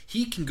potentially.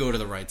 He can go to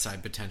the right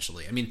side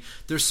potentially. I mean,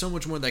 there's so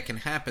much more that can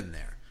happen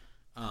there.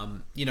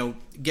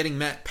 Getting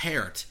Matt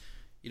Peart,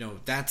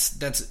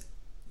 that's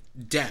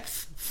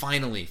depth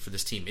finally for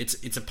this team.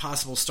 It's a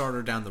possible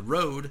starter down the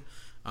road.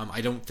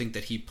 I don't think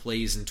that he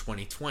plays in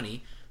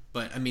 2020,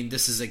 but I mean,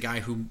 this is a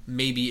guy who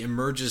maybe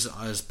emerges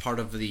as part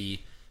of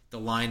the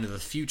line of the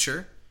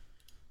future.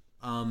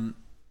 Shane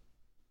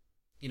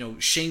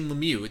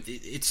Lemieux.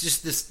 It's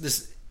just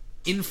this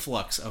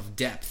influx of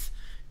depth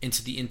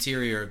into the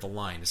interior of the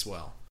line as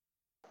well.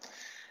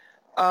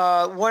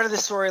 One of the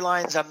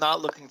storylines I'm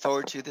not looking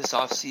forward to this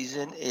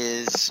offseason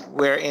is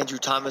where Andrew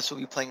Thomas will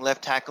be playing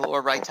left tackle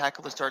or right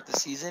tackle to start the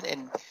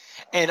season,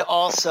 and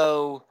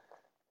also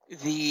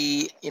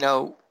the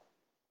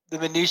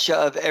minutia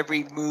of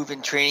every move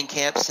in training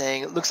camp,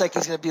 saying it looks like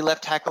he's going to be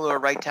left tackle or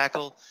right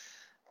tackle.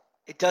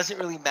 It doesn't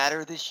really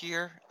matter this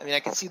year. I mean, I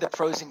can see the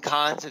pros and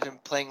cons of him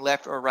playing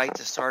left or right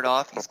to start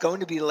off. He's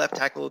going to be the left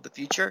tackle of the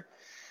future.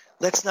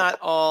 Let's not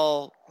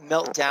all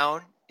melt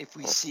down if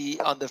we see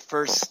on the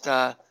first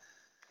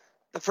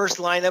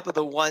lineup of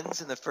the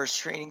ones in the first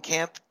training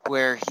camp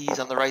where he's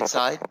on the right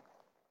side.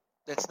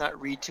 Let's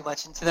not read too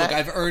much into that. Look,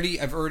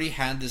 I've already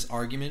had this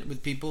argument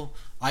with people.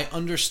 I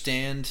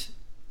understand.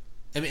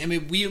 I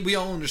mean, we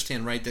all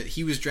understand, right, that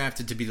he was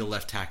drafted to be the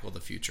left tackle of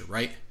the future,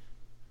 right?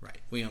 Right.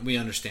 We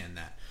understand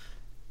that.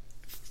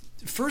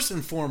 First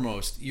and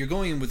foremost, you're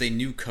going in with a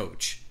new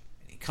coach.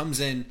 He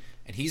comes in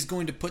and he's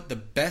going to put the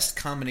best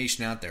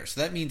combination out there. So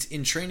that means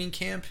in training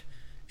camp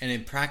and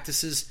in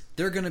practices,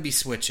 they're going to be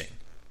switching.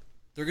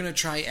 They're going to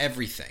try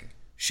everything.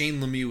 Shane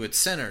Lemieux at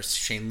center,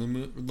 Shane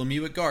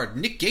Lemieux at guard.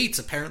 Nick Gates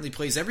apparently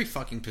plays every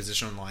fucking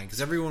position on the line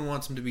because everyone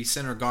wants him to be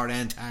center, guard,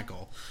 and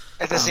tackle.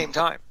 At the same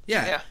time.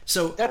 Yeah.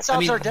 So that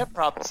solves our depth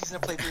problems. He's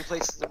going to play 3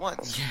 places at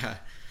once. Yeah.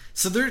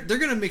 So they're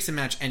going to mix and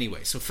match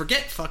anyway. So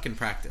forget fucking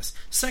practice.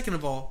 Second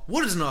of all,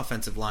 what is an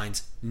offensive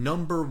line's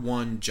number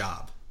one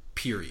job?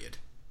 Period.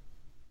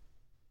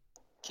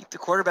 Keep the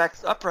quarterback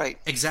upright.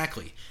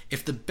 Exactly.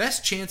 If the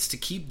best chance to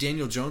keep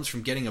Daniel Jones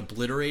from getting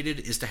obliterated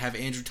is to have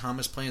Andrew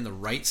Thomas play on the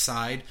right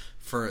side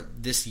for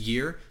this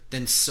year,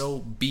 then so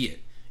be it.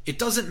 It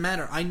doesn't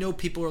matter. I know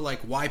people are like,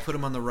 why put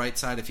him on the right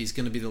side if he's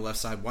going to be the left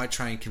side? Why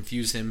try and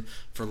confuse him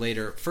for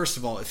later? First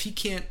of all, if he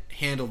can't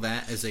handle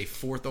that as a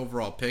 4th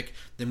overall pick,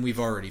 then we've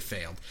already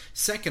failed.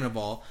 Second of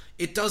all,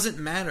 it doesn't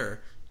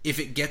matter if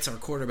it gets our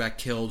quarterback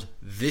killed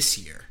this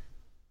year.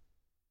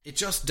 It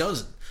just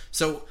doesn't.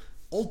 So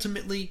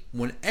ultimately,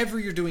 whenever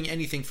you're doing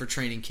anything for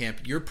training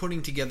camp, you're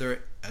putting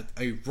together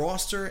a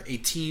roster, a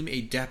team,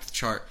 a depth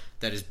chart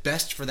that is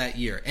best for that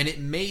year. And it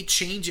may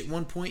change at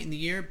one point in the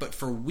year, but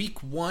for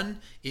week 1,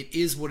 it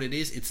is what it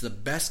is. It's the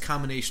best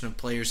combination of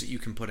players that you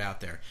can put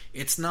out there.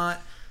 It's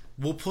not,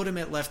 we'll put him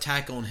at left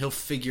tackle and he'll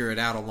figure it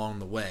out along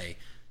the way.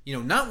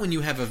 Not when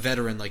you have a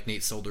veteran like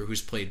Nate Solder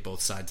who's played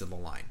both sides of the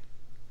line.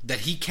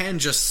 That he can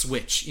just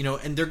switch,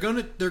 and they're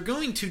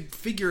going to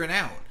figure it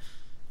out.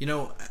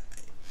 Well,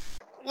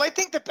 I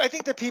think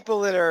the people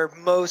that are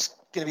going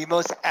to be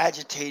most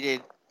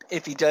agitated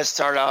if he does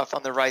start off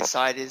on the right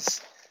side is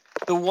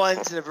the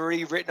ones that have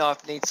already written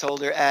off Nate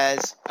Solder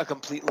as a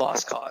complete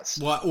lost cause.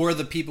 Well, or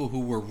the people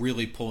who were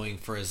really pulling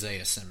for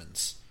Isaiah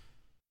Simmons.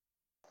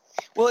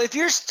 Well, if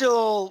you're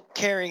still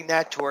carrying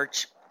that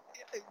torch,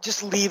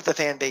 just leave the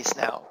fan base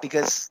now.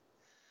 Because,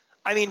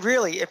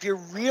 really,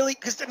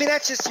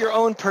 that's just your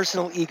own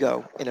personal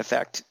ego, in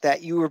effect,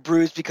 that you were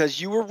bruised because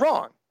you were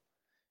wrong.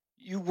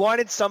 You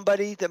wanted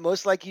somebody that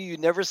most likely you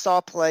never saw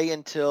play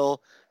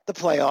until the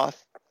playoff.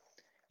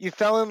 You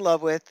fell in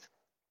love with.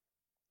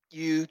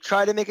 You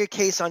try to make a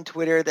case on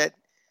Twitter that,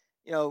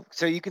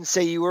 so you can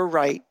say you were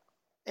right,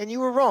 and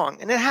you were wrong,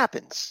 and it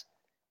happens.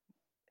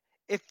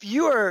 If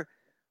you are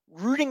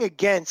rooting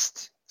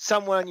against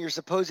someone on your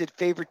supposed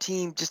favorite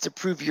team just to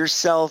prove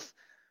yourself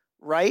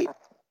right,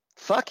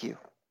 fuck you.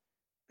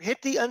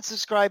 Hit the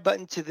unsubscribe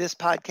button to this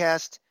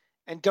podcast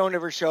and don't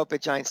ever show up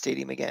at Giant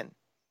Stadium again.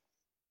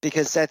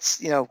 Because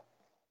that's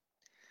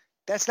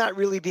not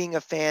really being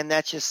a fan.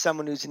 That's just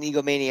someone who's an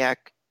egomaniac.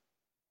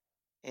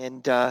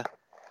 And, I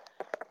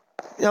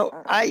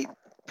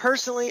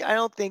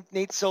don't think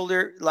Nate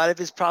Solder, a lot of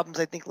his problems,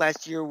 I think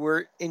last year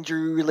were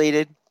injury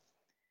related.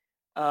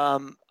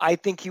 I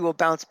think he will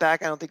bounce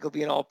back. I don't think he'll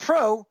be an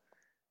all-pro,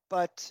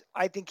 but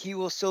I think he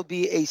will still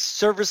be a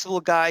serviceable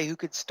guy who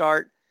could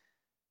start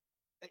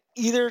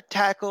either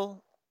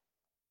tackle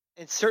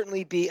and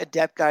certainly be a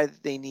depth guy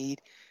that they need.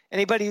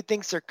 Anybody who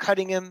thinks they're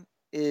cutting him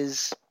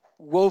is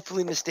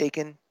woefully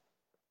mistaken.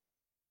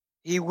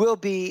 He will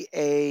be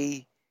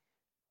a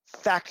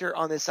factor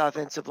on this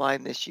offensive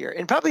line this year,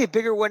 and probably a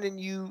bigger one than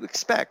you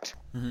expect.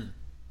 Mm-hmm.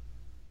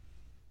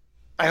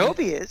 I hope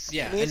he is.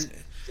 Yeah, it's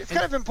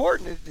kind of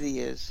important if he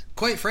is.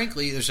 Quite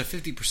frankly, there's a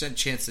 50%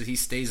 chance that he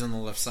stays on the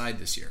left side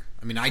this year.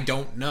 I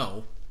don't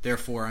know.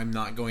 Therefore, I'm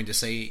not going to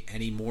say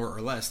any more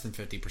or less than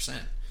 50%.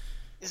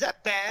 Is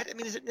that bad? I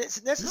mean, is it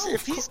necessary?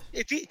 No,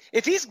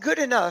 If he's good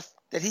enough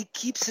that he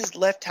keeps his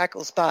left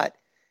tackle spot,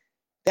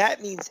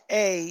 that means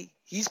A,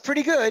 he's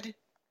pretty good,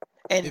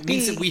 and it B,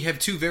 means that we have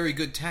two very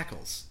good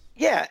tackles.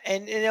 yeah,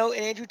 and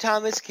Andrew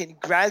Thomas can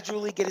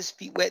gradually get his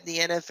feet wet in the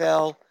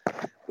NFL,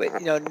 with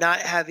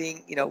not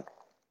having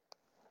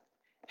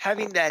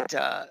having that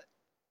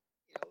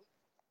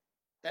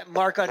that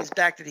mark on his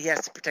back that he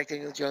has to protect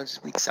Daniel Jones'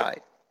 weak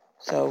side.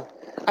 So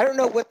I don't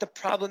know what the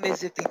problem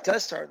is if he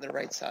does start on the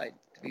right side,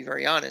 to be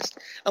very honest.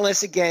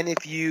 Unless, again,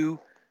 if you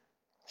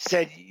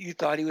said you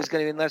thought he was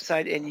going to be on the left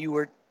side and you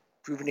were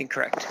proven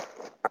incorrect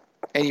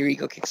and your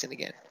ego kicks in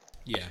again.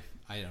 Yeah,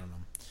 I don't know.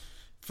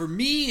 For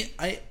me,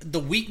 the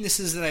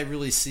weaknesses that I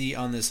really see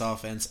on this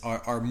offense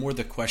are more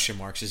the question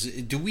marks.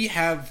 Do we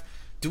have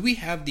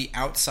the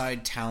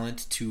outside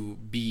talent to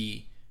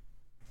be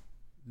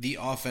the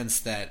offense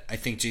that I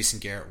think Jason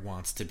Garrett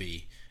wants to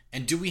be?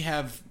 And do we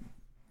have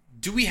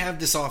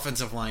this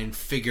offensive line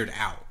figured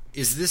out?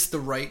 Is this the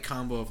right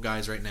combo of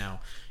guys right now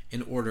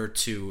in order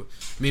to...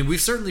 I mean,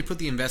 we've certainly put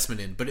the investment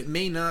in, but it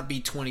may not be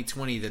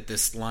 2020 that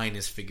this line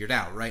is figured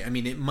out, right? I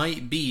mean, it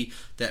might be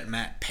that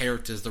Matt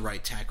Peart is the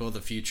right tackle of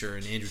the future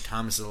and Andrew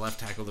Thomas is the left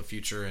tackle of the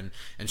future and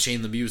Shane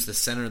Lemieux is the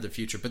center of the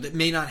future, but it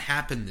may not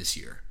happen this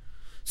year.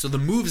 So the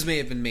moves may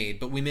have been made,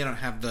 but we may not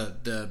have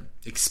the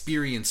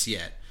experience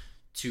yet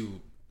to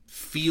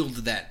field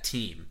that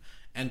team.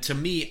 And to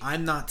me,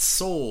 I'm not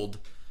sold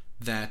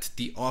that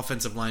the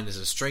offensive line is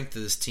a strength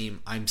of this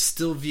team. I'm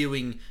still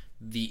viewing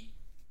the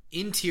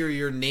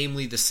interior,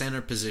 namely the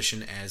center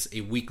position, as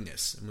a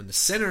weakness. And when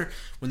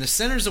the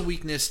center's a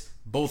weakness,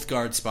 both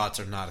guard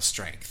spots are not a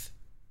strength.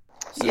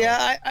 So,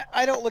 yeah,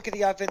 I don't look at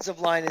the offensive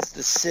line as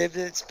the sieve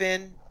that it's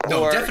been.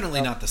 No,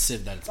 definitely not the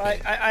sieve that it's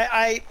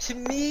been. To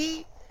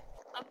me,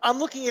 I'm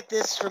looking at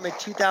this from a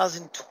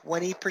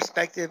 2020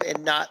 perspective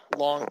and not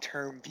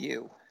long-term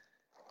view.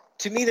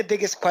 To me, the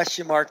biggest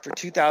question mark for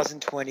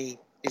 2020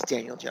 is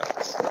Daniel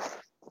Jones.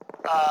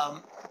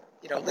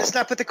 Let's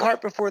not put the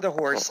cart before the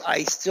horse.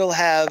 I still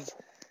have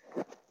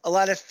a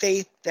lot of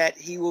faith that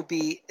he will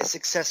be a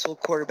successful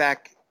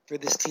quarterback for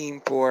this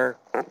team for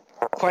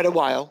quite a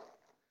while.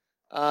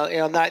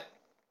 I'm not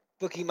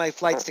booking my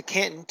flights to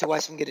Canton to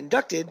watch him get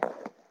inducted,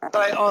 but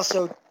I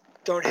also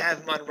don't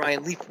have him on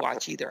Ryan Leaf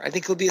watch either. I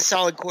think he'll be a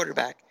solid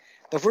quarterback.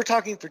 But if we're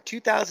talking for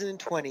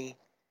 2020,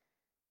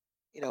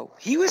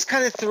 he was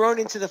kind of thrown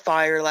into the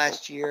fire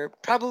last year,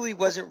 probably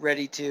wasn't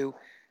ready to,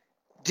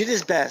 did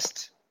his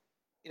best,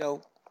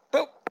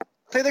 but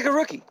played like a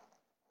rookie,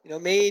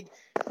 made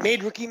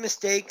rookie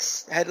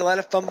mistakes, had a lot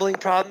of fumbling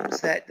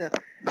problems that,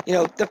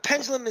 the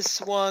pendulum has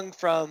swung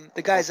from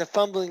the guy's a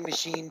fumbling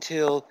machine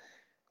till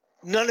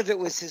none of it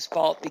was his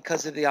fault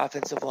because of the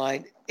offensive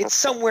line. It's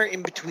somewhere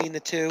in between the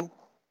two.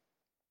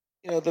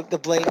 The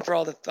blame for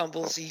all the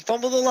fumbles. He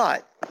fumbled a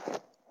lot,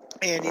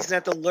 and he's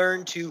going to have to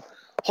learn to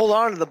hold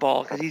on to the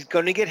ball because he's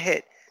going to get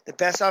hit. The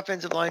best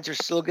offensive lines are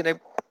still going to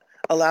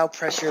allow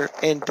pressure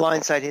and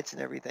blindside hits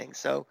and everything.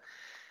 So,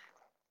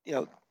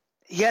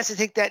 he has to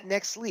take that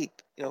next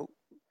leap,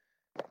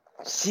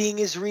 seeing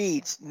his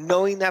reads,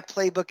 knowing that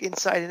playbook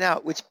inside and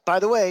out, which, by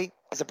the way,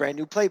 is a brand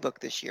new playbook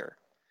this year.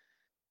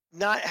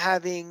 Not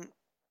having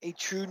a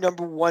true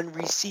number one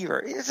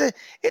receiver.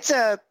 It's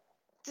an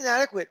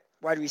adequate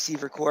wide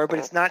receiver core, but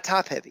it's not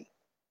top heavy.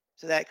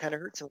 So that kind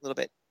of hurts a little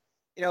bit.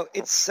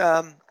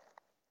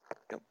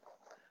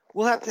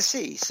 We'll have to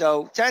see.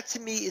 So that to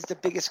me is the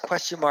biggest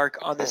question mark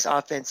on this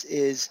offense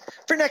is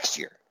for next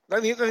year. I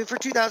mean for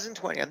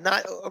 2020. I'm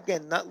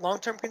not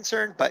long-term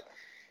concerned, but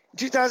in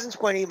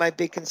 2020, my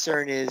big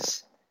concern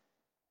is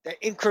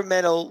that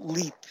incremental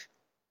leap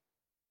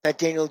that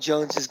Daniel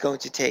Jones is going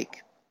to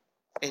take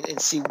and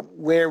see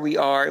where we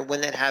are and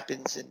when that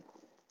happens and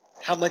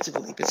how much of a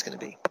leap it's going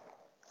to be.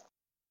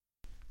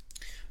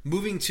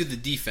 Moving to the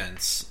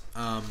defense,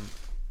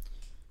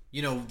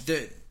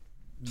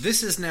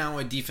 this is now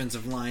a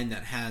defensive line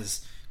that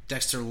has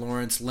Dexter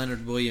Lawrence,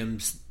 Leonard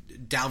Williams,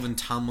 Dalvin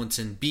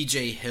Tomlinson,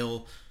 B.J.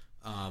 Hill,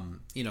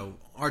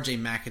 R.J.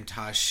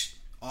 McIntosh,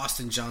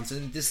 Austin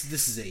Johnson. This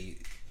is a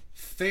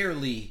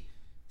fairly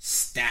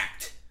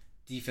stacked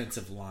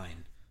defensive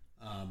line.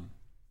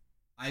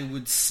 I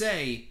would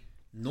say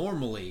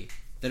normally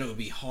that it would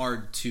be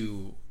hard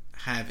to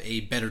have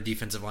a better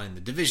defensive line in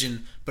the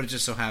division, but it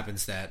just so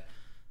happens that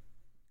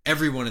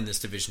everyone in this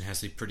division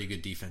has a pretty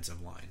good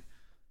defensive line.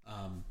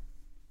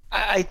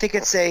 I think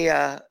it's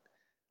a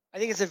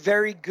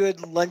very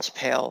good lunch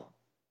pail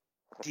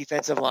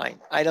defensive line.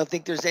 I don't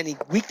think there's any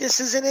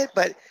weaknesses in it,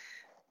 but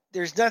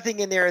there's nothing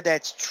in there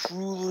that's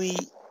truly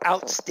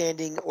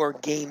outstanding or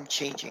game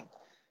changing.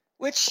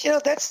 Which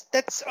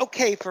that's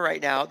okay for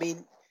right now. I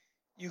mean,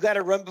 you got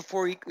to run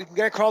before you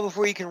got to crawl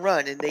before you can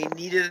run, and they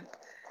needed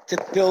to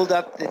build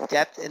up the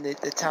depth and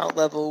the talent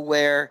level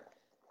where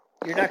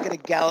you're not going to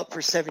gallop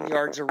for 7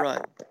 yards a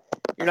run.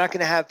 You're not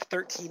going to have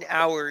 13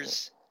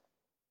 hours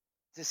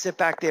to sit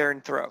back there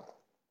and throw.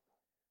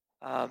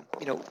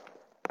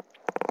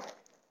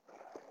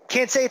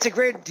 Can't say it's a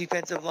great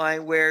defensive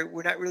line where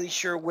we're not really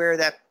sure where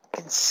that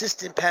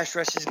consistent pass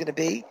rush is going to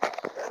be.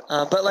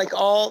 But like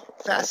all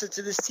facets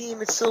of this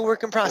team, it's still a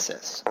work in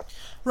process.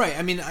 Right.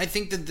 I mean, I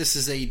think that this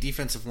is a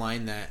defensive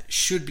line that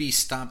should be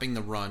stopping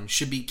the run,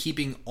 should be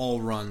keeping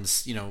all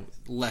runs,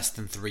 less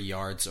than 3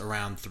 yards,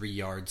 around 3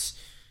 yards.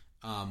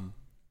 And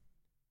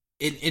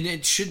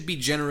it should be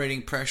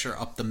generating pressure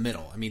up the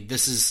middle. I mean,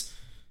 these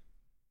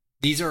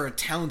are a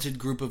talented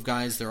group of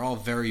guys. They're all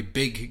very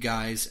big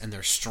guys, and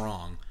they're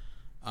strong.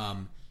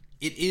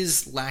 It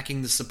is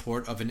lacking the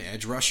support of an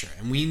edge rusher.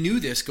 And we knew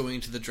this going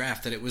into the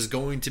draft, that it was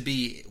going to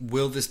be,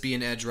 will this be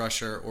an edge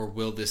rusher or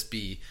will this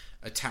be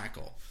a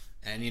tackle?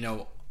 And,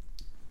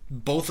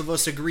 both of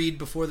us agreed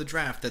before the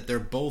draft that they're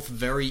both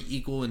very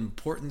equal in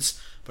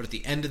importance, but at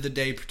the end of the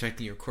day,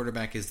 protecting your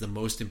quarterback is the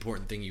most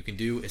important thing you can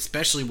do,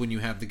 especially when you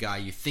have the guy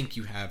you think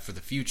you have for the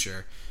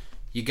future.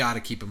 You got to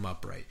keep him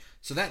upright.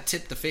 So that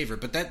tipped the favor,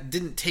 but that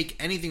didn't take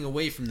anything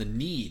away from the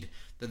need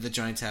that the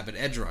Giants have at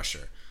edge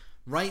rusher.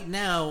 Right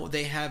now,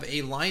 they have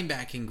a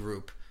linebacking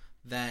group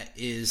that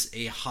is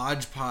a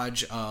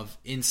hodgepodge of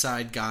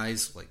inside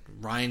guys like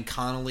Ryan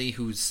Connolly,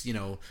 who's,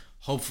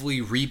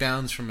 hopefully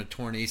rebounds from a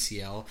torn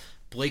ACL.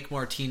 Blake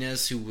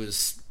Martinez, who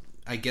was,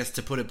 I guess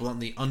to put it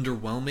bluntly,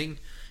 underwhelming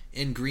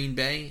in Green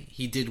Bay.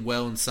 He did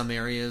well in some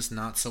areas,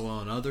 not so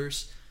well in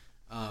others.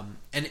 And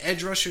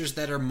edge rushers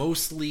that are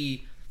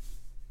mostly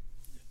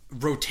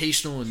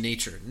rotational in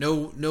nature.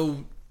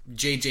 No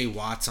J.J.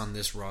 Watts on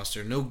this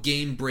roster. No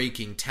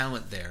game-breaking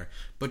talent there.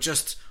 But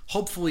just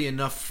hopefully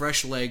enough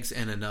fresh legs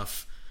and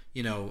enough,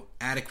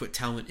 adequate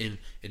talent in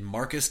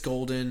Marcus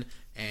Golden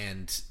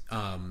and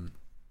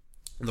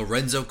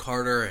Lorenzo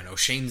Carter and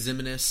O'Shane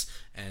Ximines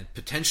and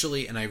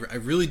potentially, and I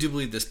really do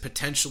believe this,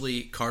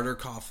 potentially Carter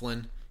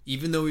Coughlin.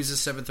 Even though he's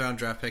a 7th-round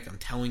draft pick, I'm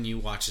telling you,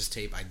 watch his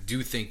tape. I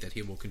do think that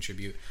he will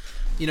contribute.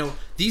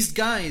 These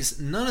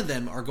guys, none of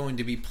them are going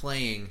to be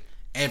playing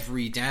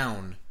every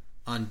down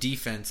on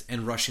defense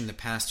and rushing the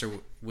passer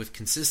with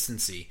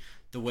consistency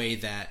the way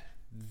that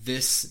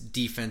this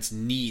defense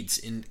needs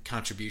in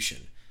contribution.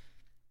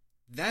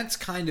 That's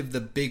kind of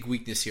the big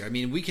weakness here. I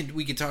mean, we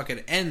could talk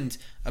at end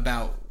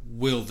about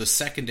will the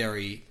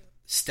secondary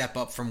step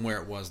up from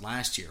where it was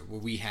last year, where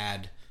we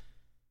had,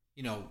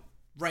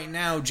 right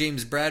now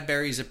James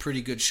Bradbury is a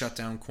pretty good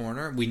shutdown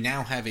corner. We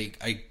now have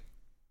a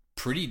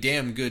pretty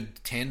damn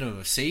good tandem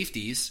of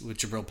safeties with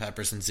Jabril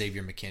Peppers and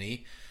Xavier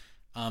McKinney.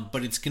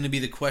 But it's going to be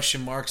the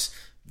question marks.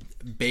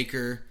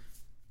 Baker,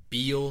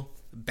 Beal,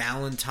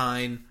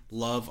 Ballantyne,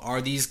 Love.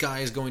 Are these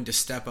guys going to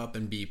step up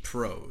and be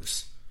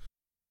pros?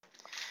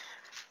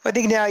 I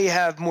think now you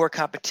have more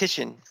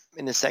competition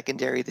in the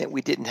secondary than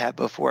we didn't have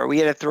before. We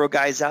had to throw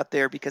guys out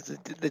there because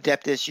of the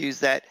depth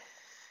issues that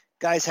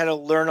guys had to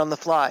learn on the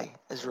fly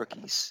as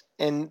rookies.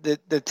 And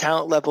the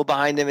talent level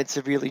behind them had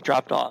severely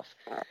dropped off.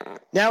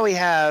 Now we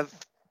have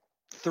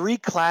 3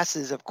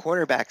 classes of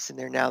cornerbacks in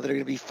there now that are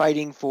going to be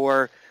fighting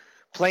for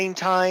playing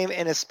time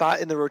and a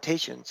spot in the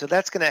rotation. So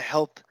that's going to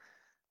help,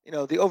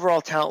 the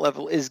overall talent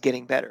level is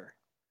getting better.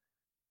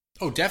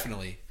 Oh,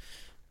 definitely.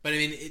 But I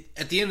mean,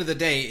 at the end of the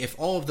day, if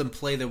all of them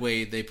play the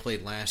way they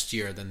played last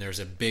year, then there's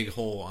a big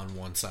hole on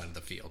one side of the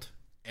field.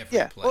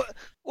 Every play.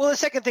 Well, the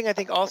second thing I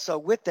think also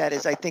with that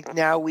is I think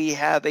now we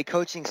have a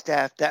coaching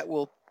staff that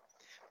will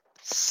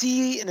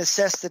see and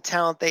assess the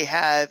talent they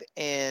have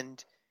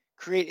and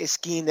create a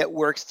scheme that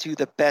works to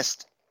the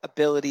best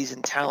abilities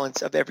and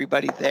talents of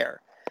everybody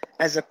there,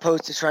 as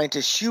opposed to trying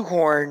to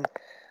shoehorn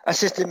a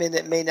system in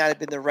that may not have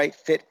been the right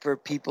fit for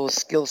people's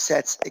skill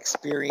sets,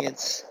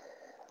 experience,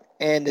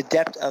 and the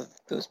depth of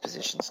those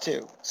positions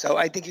too. So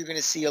I think you're going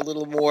to see a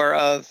little more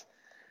of,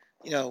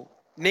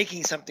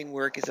 making something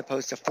work as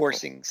opposed to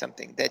forcing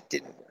something that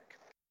didn't work.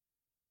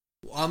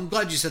 Well, I'm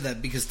glad you said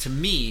that, because to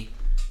me,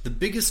 the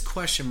biggest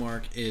question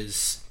mark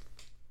is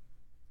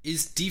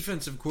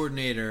defensive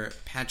coordinator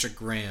Patrick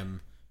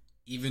Graham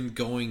even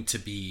going to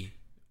be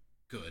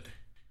good?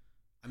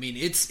 I mean,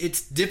 it's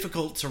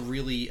difficult to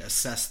really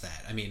assess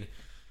that. I mean,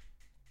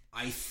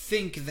 I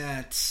think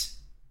that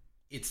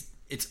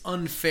it's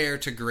unfair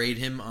to grade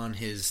him on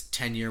his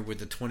tenure with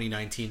the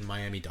 2019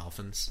 Miami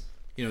Dolphins.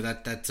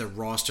 That's a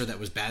roster that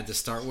was bad to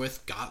start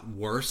with, got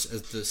worse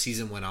as the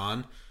season went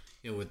on,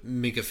 with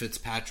Minka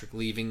Fitzpatrick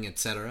leaving,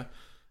 etc.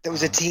 That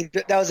was a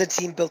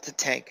team built to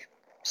tank.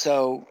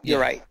 So you're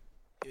right.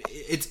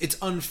 It's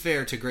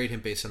unfair to grade him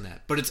based on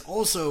that, but it's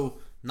also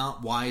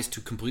not wise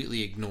to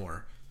completely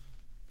ignore.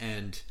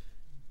 And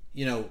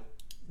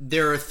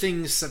there are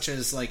things such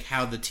as like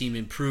how the team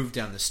improved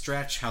down the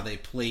stretch, how they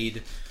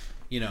played,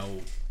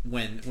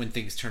 when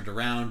things turned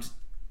around,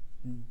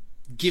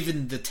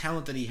 given the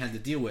talent that he had to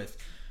deal with.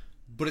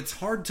 But it's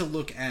hard to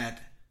look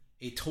at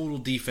a total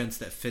defense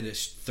that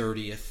finished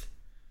 30th,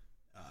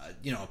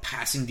 a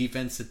passing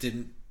defense that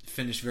didn't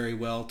finish very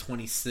well,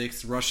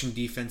 26th, rushing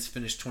defense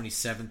finished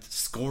 27th,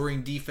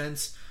 scoring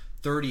defense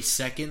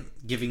 32nd,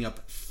 giving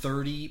up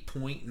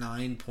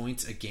 30.9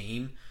 points a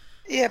game.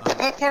 Yeah,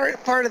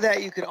 part of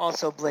that you can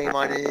also blame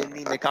on an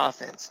anemic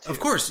offense, too.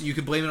 Of course, you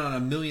could blame it on a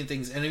million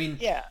things. And I mean,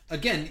 Yeah.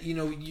 again,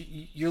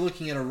 you're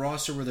looking at a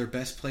roster where their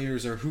best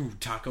players are who?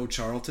 Taco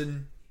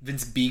Charlton,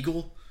 Vince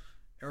Beagle,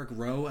 Eric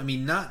Rowe. I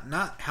mean,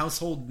 not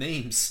household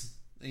names.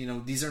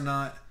 These are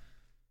not.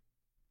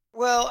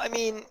 Well, I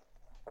mean,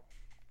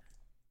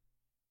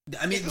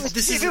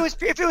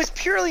 if it was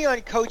purely on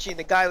coaching,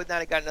 the guy would not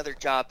have got another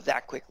job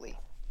that quickly.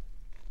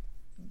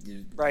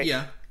 Right?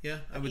 Yeah,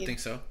 I would think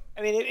so.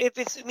 I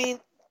mean,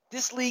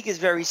 this league is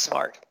very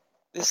smart.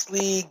 This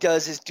league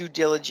does its due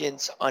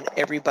diligence on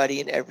everybody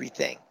and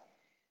everything.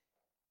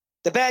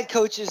 The bad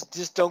coaches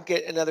just don't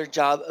get another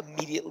job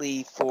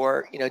immediately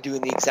for,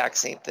 doing the exact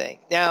same thing.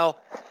 Now,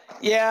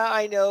 yeah,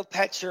 I know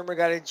Pat Shurmur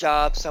got a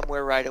job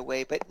somewhere right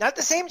away, but not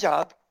the same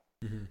job.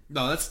 Mm-hmm.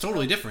 No, that's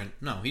totally different.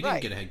 No, he didn't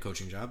Right. get a head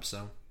coaching job,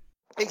 so.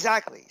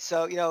 Exactly.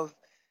 So,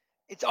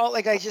 it's all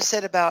like I just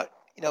said about,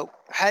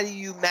 how do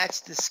you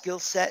match the skill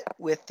set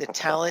with the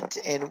talent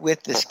and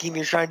with the scheme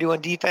you're trying to do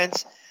on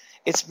defense?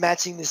 It's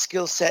matching the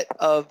skill set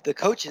of the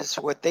coaches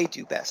for what they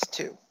do best,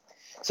 too.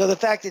 So the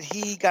fact that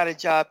he got a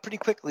job pretty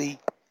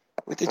quickly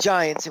with the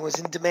Giants and was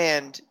in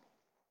demand,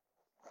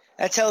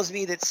 that tells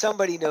me that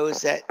somebody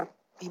knows that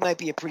he might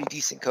be a pretty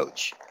decent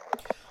coach.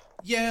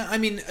 Yeah, I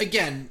mean,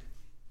 again,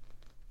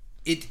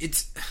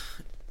 it's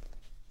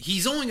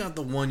he's only got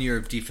the 1 year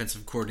of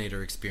defensive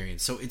coordinator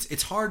experience, so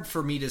it's hard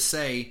for me to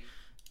say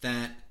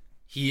that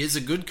he is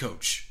a good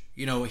coach.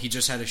 He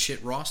just had a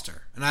shit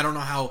roster, and I don't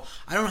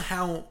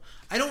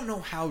know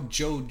how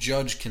Joe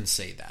Judge can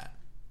say that.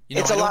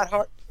 It's a lot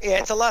hard. Yeah,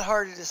 it's a lot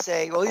harder to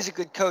say, well, he's a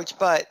good coach,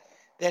 but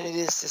than it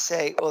is to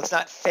say, well, it's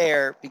not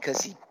fair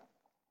because he,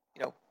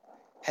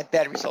 had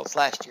bad results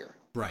last year.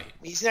 Right.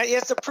 He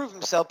has to prove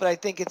himself, but I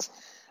think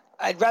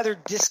I'd rather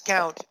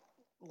discount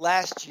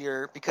last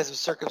year because of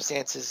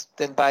circumstances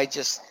than by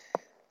just,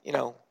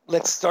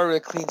 let's start with a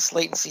clean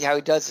slate and see how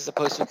he does, as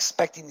opposed to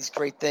expecting these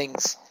great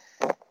things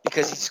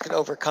because he's going to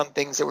overcome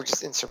things that were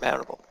just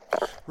insurmountable.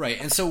 Right.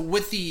 And so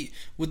with the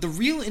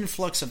real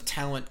influx of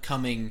talent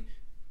coming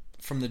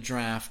from the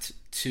draft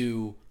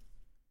to,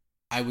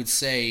 I would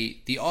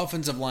say, the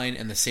offensive line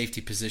and the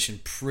safety position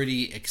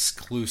pretty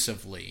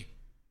exclusively.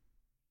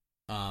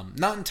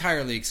 Not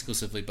entirely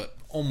exclusively, but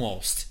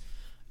almost.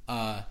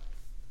 And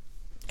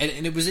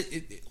it was,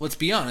 let's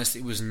be honest,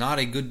 it was not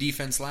a good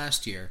defense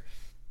last year.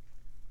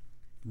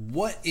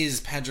 What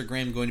is Patrick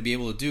Graham going to be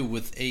able to do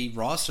with a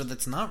roster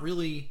that's not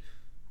really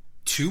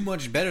too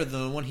much better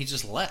than the one he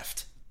just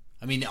left?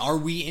 I mean, are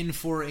we in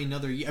for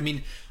another year? I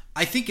mean,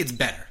 I think it's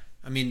better.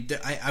 I mean,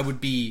 I would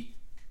be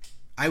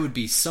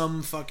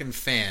some fucking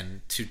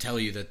fan to tell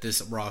you that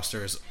this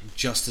roster is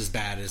just as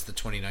bad as the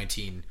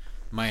 2019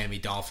 Miami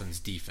Dolphins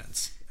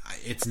defense.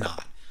 It's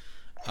not.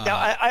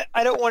 Now,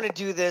 I don't want to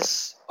do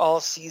this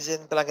all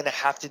season, but I'm going to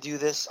have to do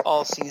this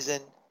all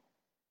season.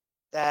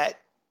 That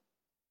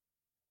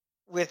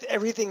with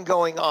everything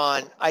going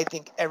on, I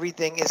think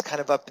everything is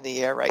kind of up in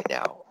the air right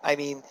now. I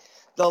mean,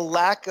 the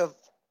lack of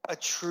a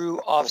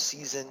true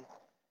offseason,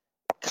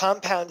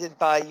 compounded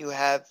by you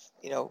have,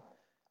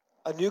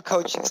 a new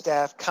coaching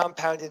staff,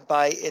 compounded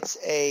by it's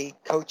a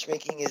coach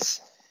making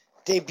his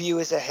debut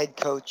as a head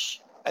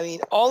coach. I mean,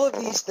 all of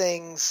these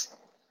things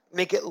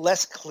make it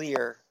less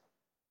clear,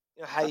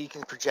 how you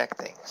can project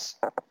things.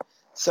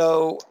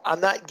 So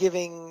I'm not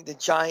giving the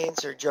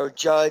Giants or Joe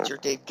Judge or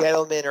Dave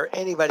Gettleman or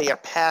anybody a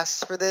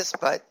pass for this,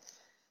 but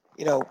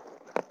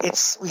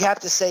we have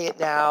to say it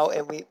now,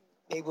 and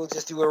maybe we'll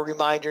just do a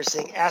reminder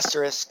saying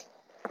asterisk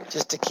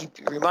just to keep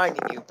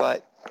reminding you.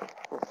 But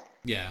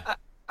yeah,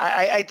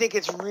 I think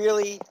it's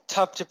really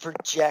tough to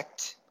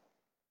project,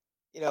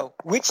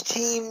 which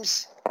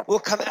teams will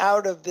come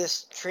out of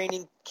this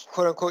training,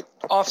 quote unquote,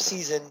 off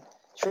season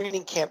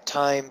training camp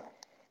time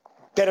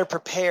better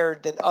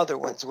prepared than other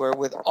ones, where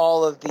with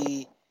all of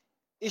the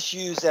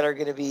issues that are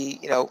going to be,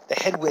 the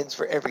headwinds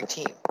for every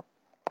team.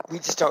 We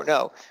just don't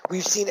know.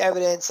 We've seen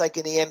evidence like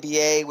in the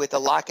NBA with the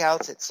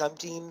lockouts that some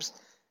teams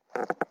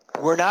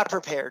were not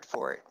prepared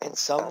for it and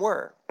some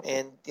were.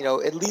 And,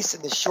 at least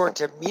in the short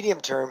to medium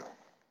term,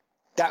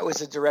 that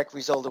was a direct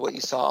result of what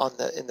you saw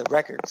in the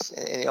records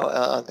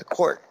on the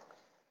court.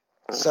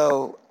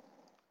 So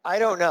I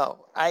don't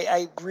know.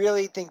 I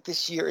really think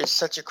this year is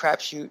such a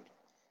crapshoot.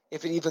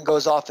 If it even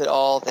goes off at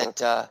all,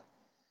 that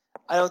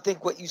I don't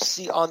think what you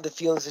see on the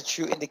field is a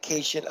true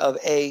indication of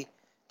A,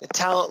 the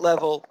talent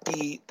level,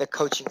 B, the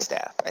coaching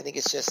staff. I think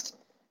it's just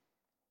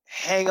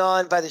hang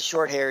on by the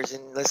short hairs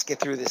and let's get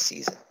through this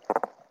season.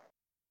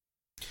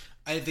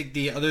 I think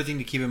the other thing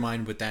to keep in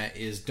mind with that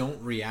is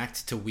don't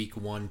react to week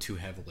one too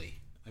heavily.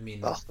 I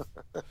mean,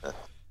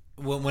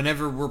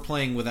 whenever we're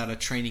playing without a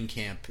training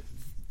camp,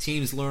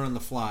 teams learn on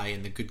the fly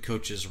and the good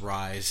coaches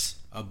rise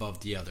above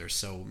the others.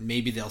 So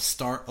maybe they'll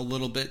start a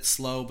little bit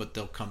slow, but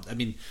they'll come. I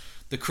mean,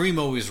 the cream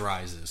always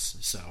rises.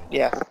 So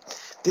yeah,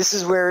 this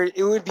is where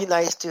it would be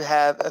nice to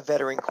have a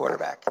veteran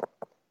quarterback.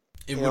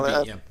 It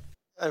would be, yeah.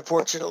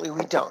 Unfortunately,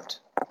 we don't.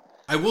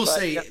 I will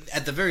say,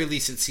 at the very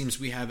least, it seems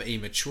we have a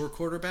mature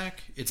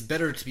quarterback. It's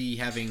better to be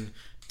having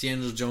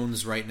Daniel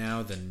Jones right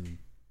now than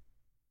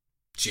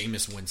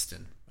Jameis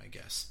Winston, I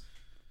guess.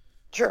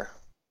 Sure.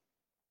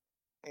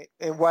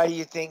 And why do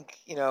you think,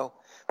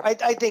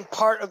 I think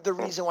part of the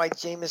reason why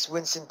Jameis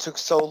Winston took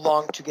so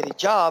long to get a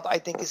job, I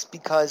think is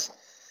because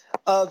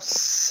of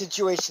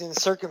situation and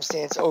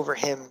circumstance over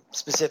him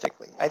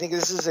specifically. I think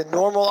this is a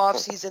normal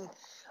offseason.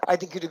 I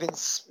think it would have been,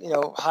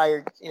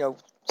 hired,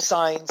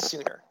 signed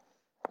sooner.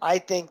 I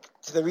think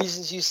to the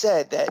reasons you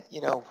said that,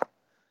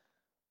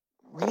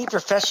 we need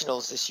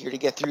professionals this year to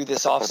get through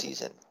this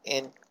offseason,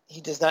 and he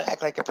does not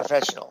act like a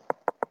professional.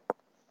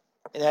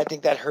 And I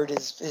think that hurt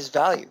his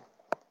value.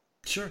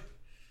 Sure.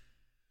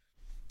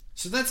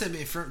 So that's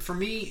it. For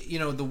me,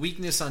 the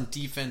weakness on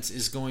defense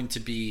is going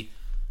to be,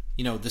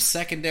 the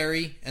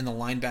secondary and the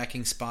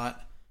linebacking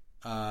spot.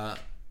 For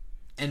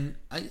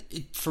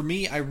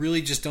me, I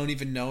really just don't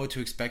even know what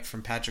to expect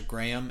from Patrick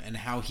Graham and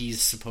how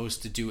he's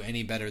supposed to do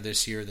any better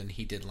this year than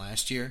he did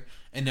last year,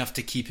 enough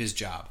to keep his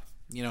job.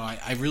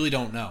 I really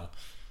don't know.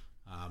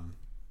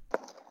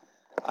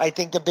 I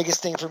think the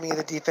biggest thing for me in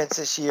the defense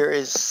this year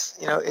is,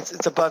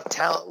 it's above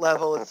talent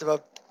level. It's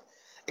above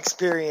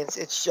experience.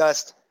 It's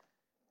just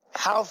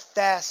how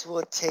fast will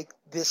it take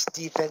this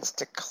defense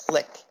to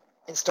click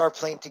and start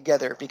playing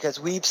together? Because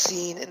we've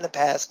seen in the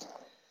past,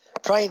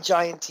 probably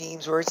giant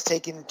teams where it's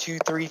taken 2,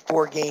 3,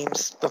 4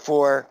 games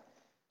before,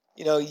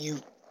 you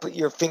put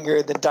your finger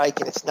in the dike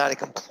and it's not a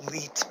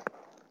complete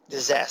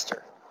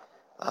disaster.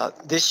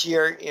 This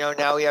year,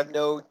 now we have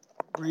no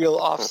real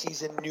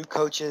offseason, new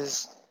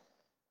coaches,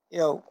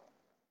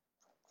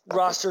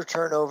 roster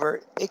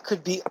turnover. It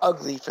could be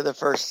ugly for the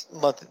first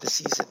month of the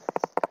season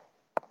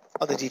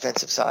on the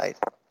defensive side.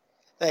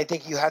 And I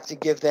think you have to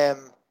give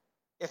them,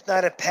 if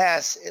not a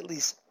pass, at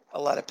least a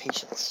lot of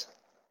patience.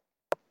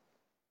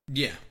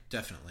 Yeah,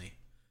 definitely.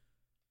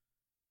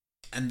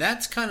 And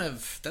that's kind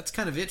of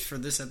it for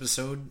this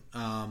episode.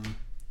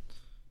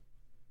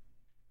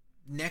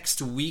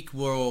 Next week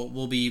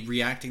we'll be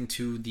reacting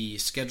to the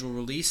schedule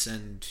release,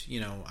 and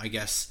I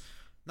guess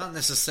not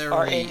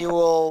necessarily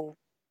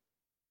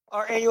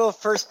our annual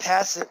first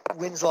pass at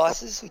wins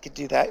losses. We could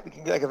do that. We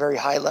can do like a very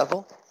high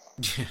level,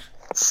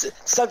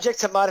 subject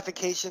to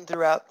modification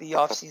throughout the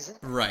off season.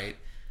 Right,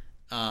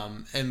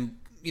 and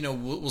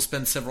we'll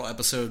spend several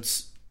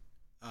episodes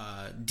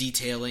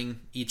detailing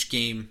each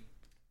game,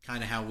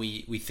 kind of how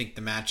we think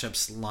the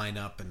matchups line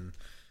up and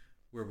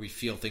where we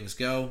feel things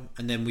go,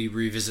 and then we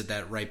revisit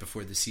that right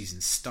before the season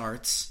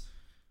starts.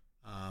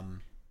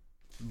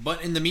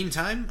 But in the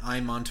meantime,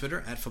 I'm on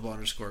Twitter at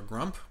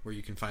 @football_grump, where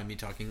you can find me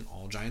talking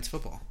all Giants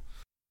football.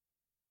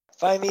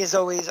 Find me as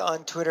always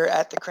on Twitter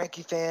at The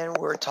Cranky Fan.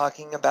 We're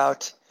talking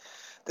about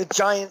the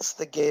Giants,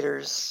 the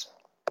Gators.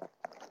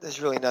 There's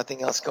really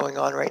nothing else going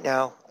on right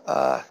now.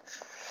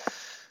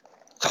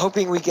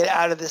 Hoping we get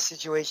out of this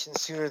situation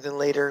sooner than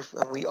later.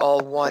 And we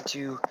all want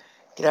to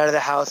get out of the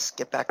house,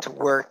 get back to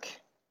work,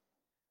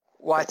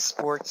 watch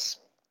sports.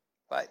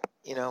 But,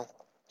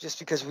 just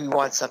because we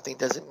want something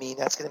doesn't mean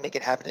that's going to make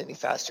it happen any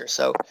faster.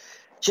 So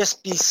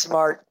just be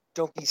smart.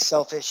 Don't be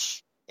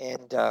selfish.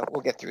 And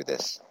we'll get through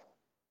this.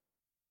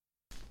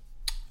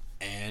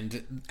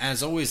 And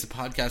as always, the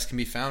podcast can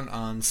be found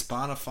on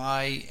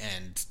Spotify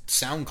and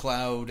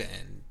SoundCloud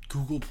and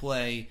Google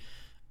Play,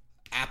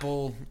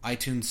 Apple,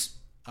 iTunes.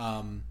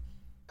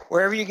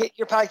 Wherever you get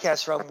your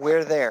podcast from,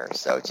 we're there.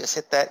 So just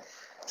hit that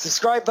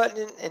subscribe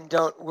button and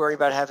don't worry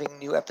about having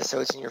new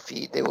episodes in your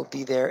feed. They will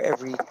be there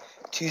every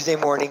Tuesday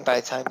morning by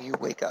the time you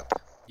wake up.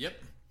 Yep.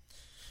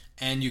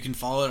 And you can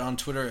follow it on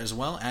Twitter as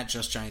well at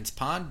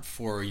JustGiantsPod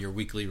for your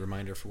weekly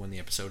reminder for when the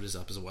episode is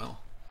up as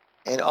well.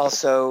 And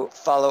also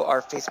follow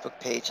our Facebook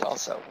page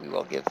also. We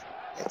will give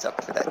heads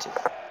up for that too.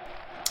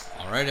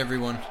 All right,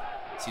 everyone.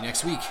 See you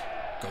next week.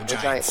 Go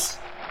Giants.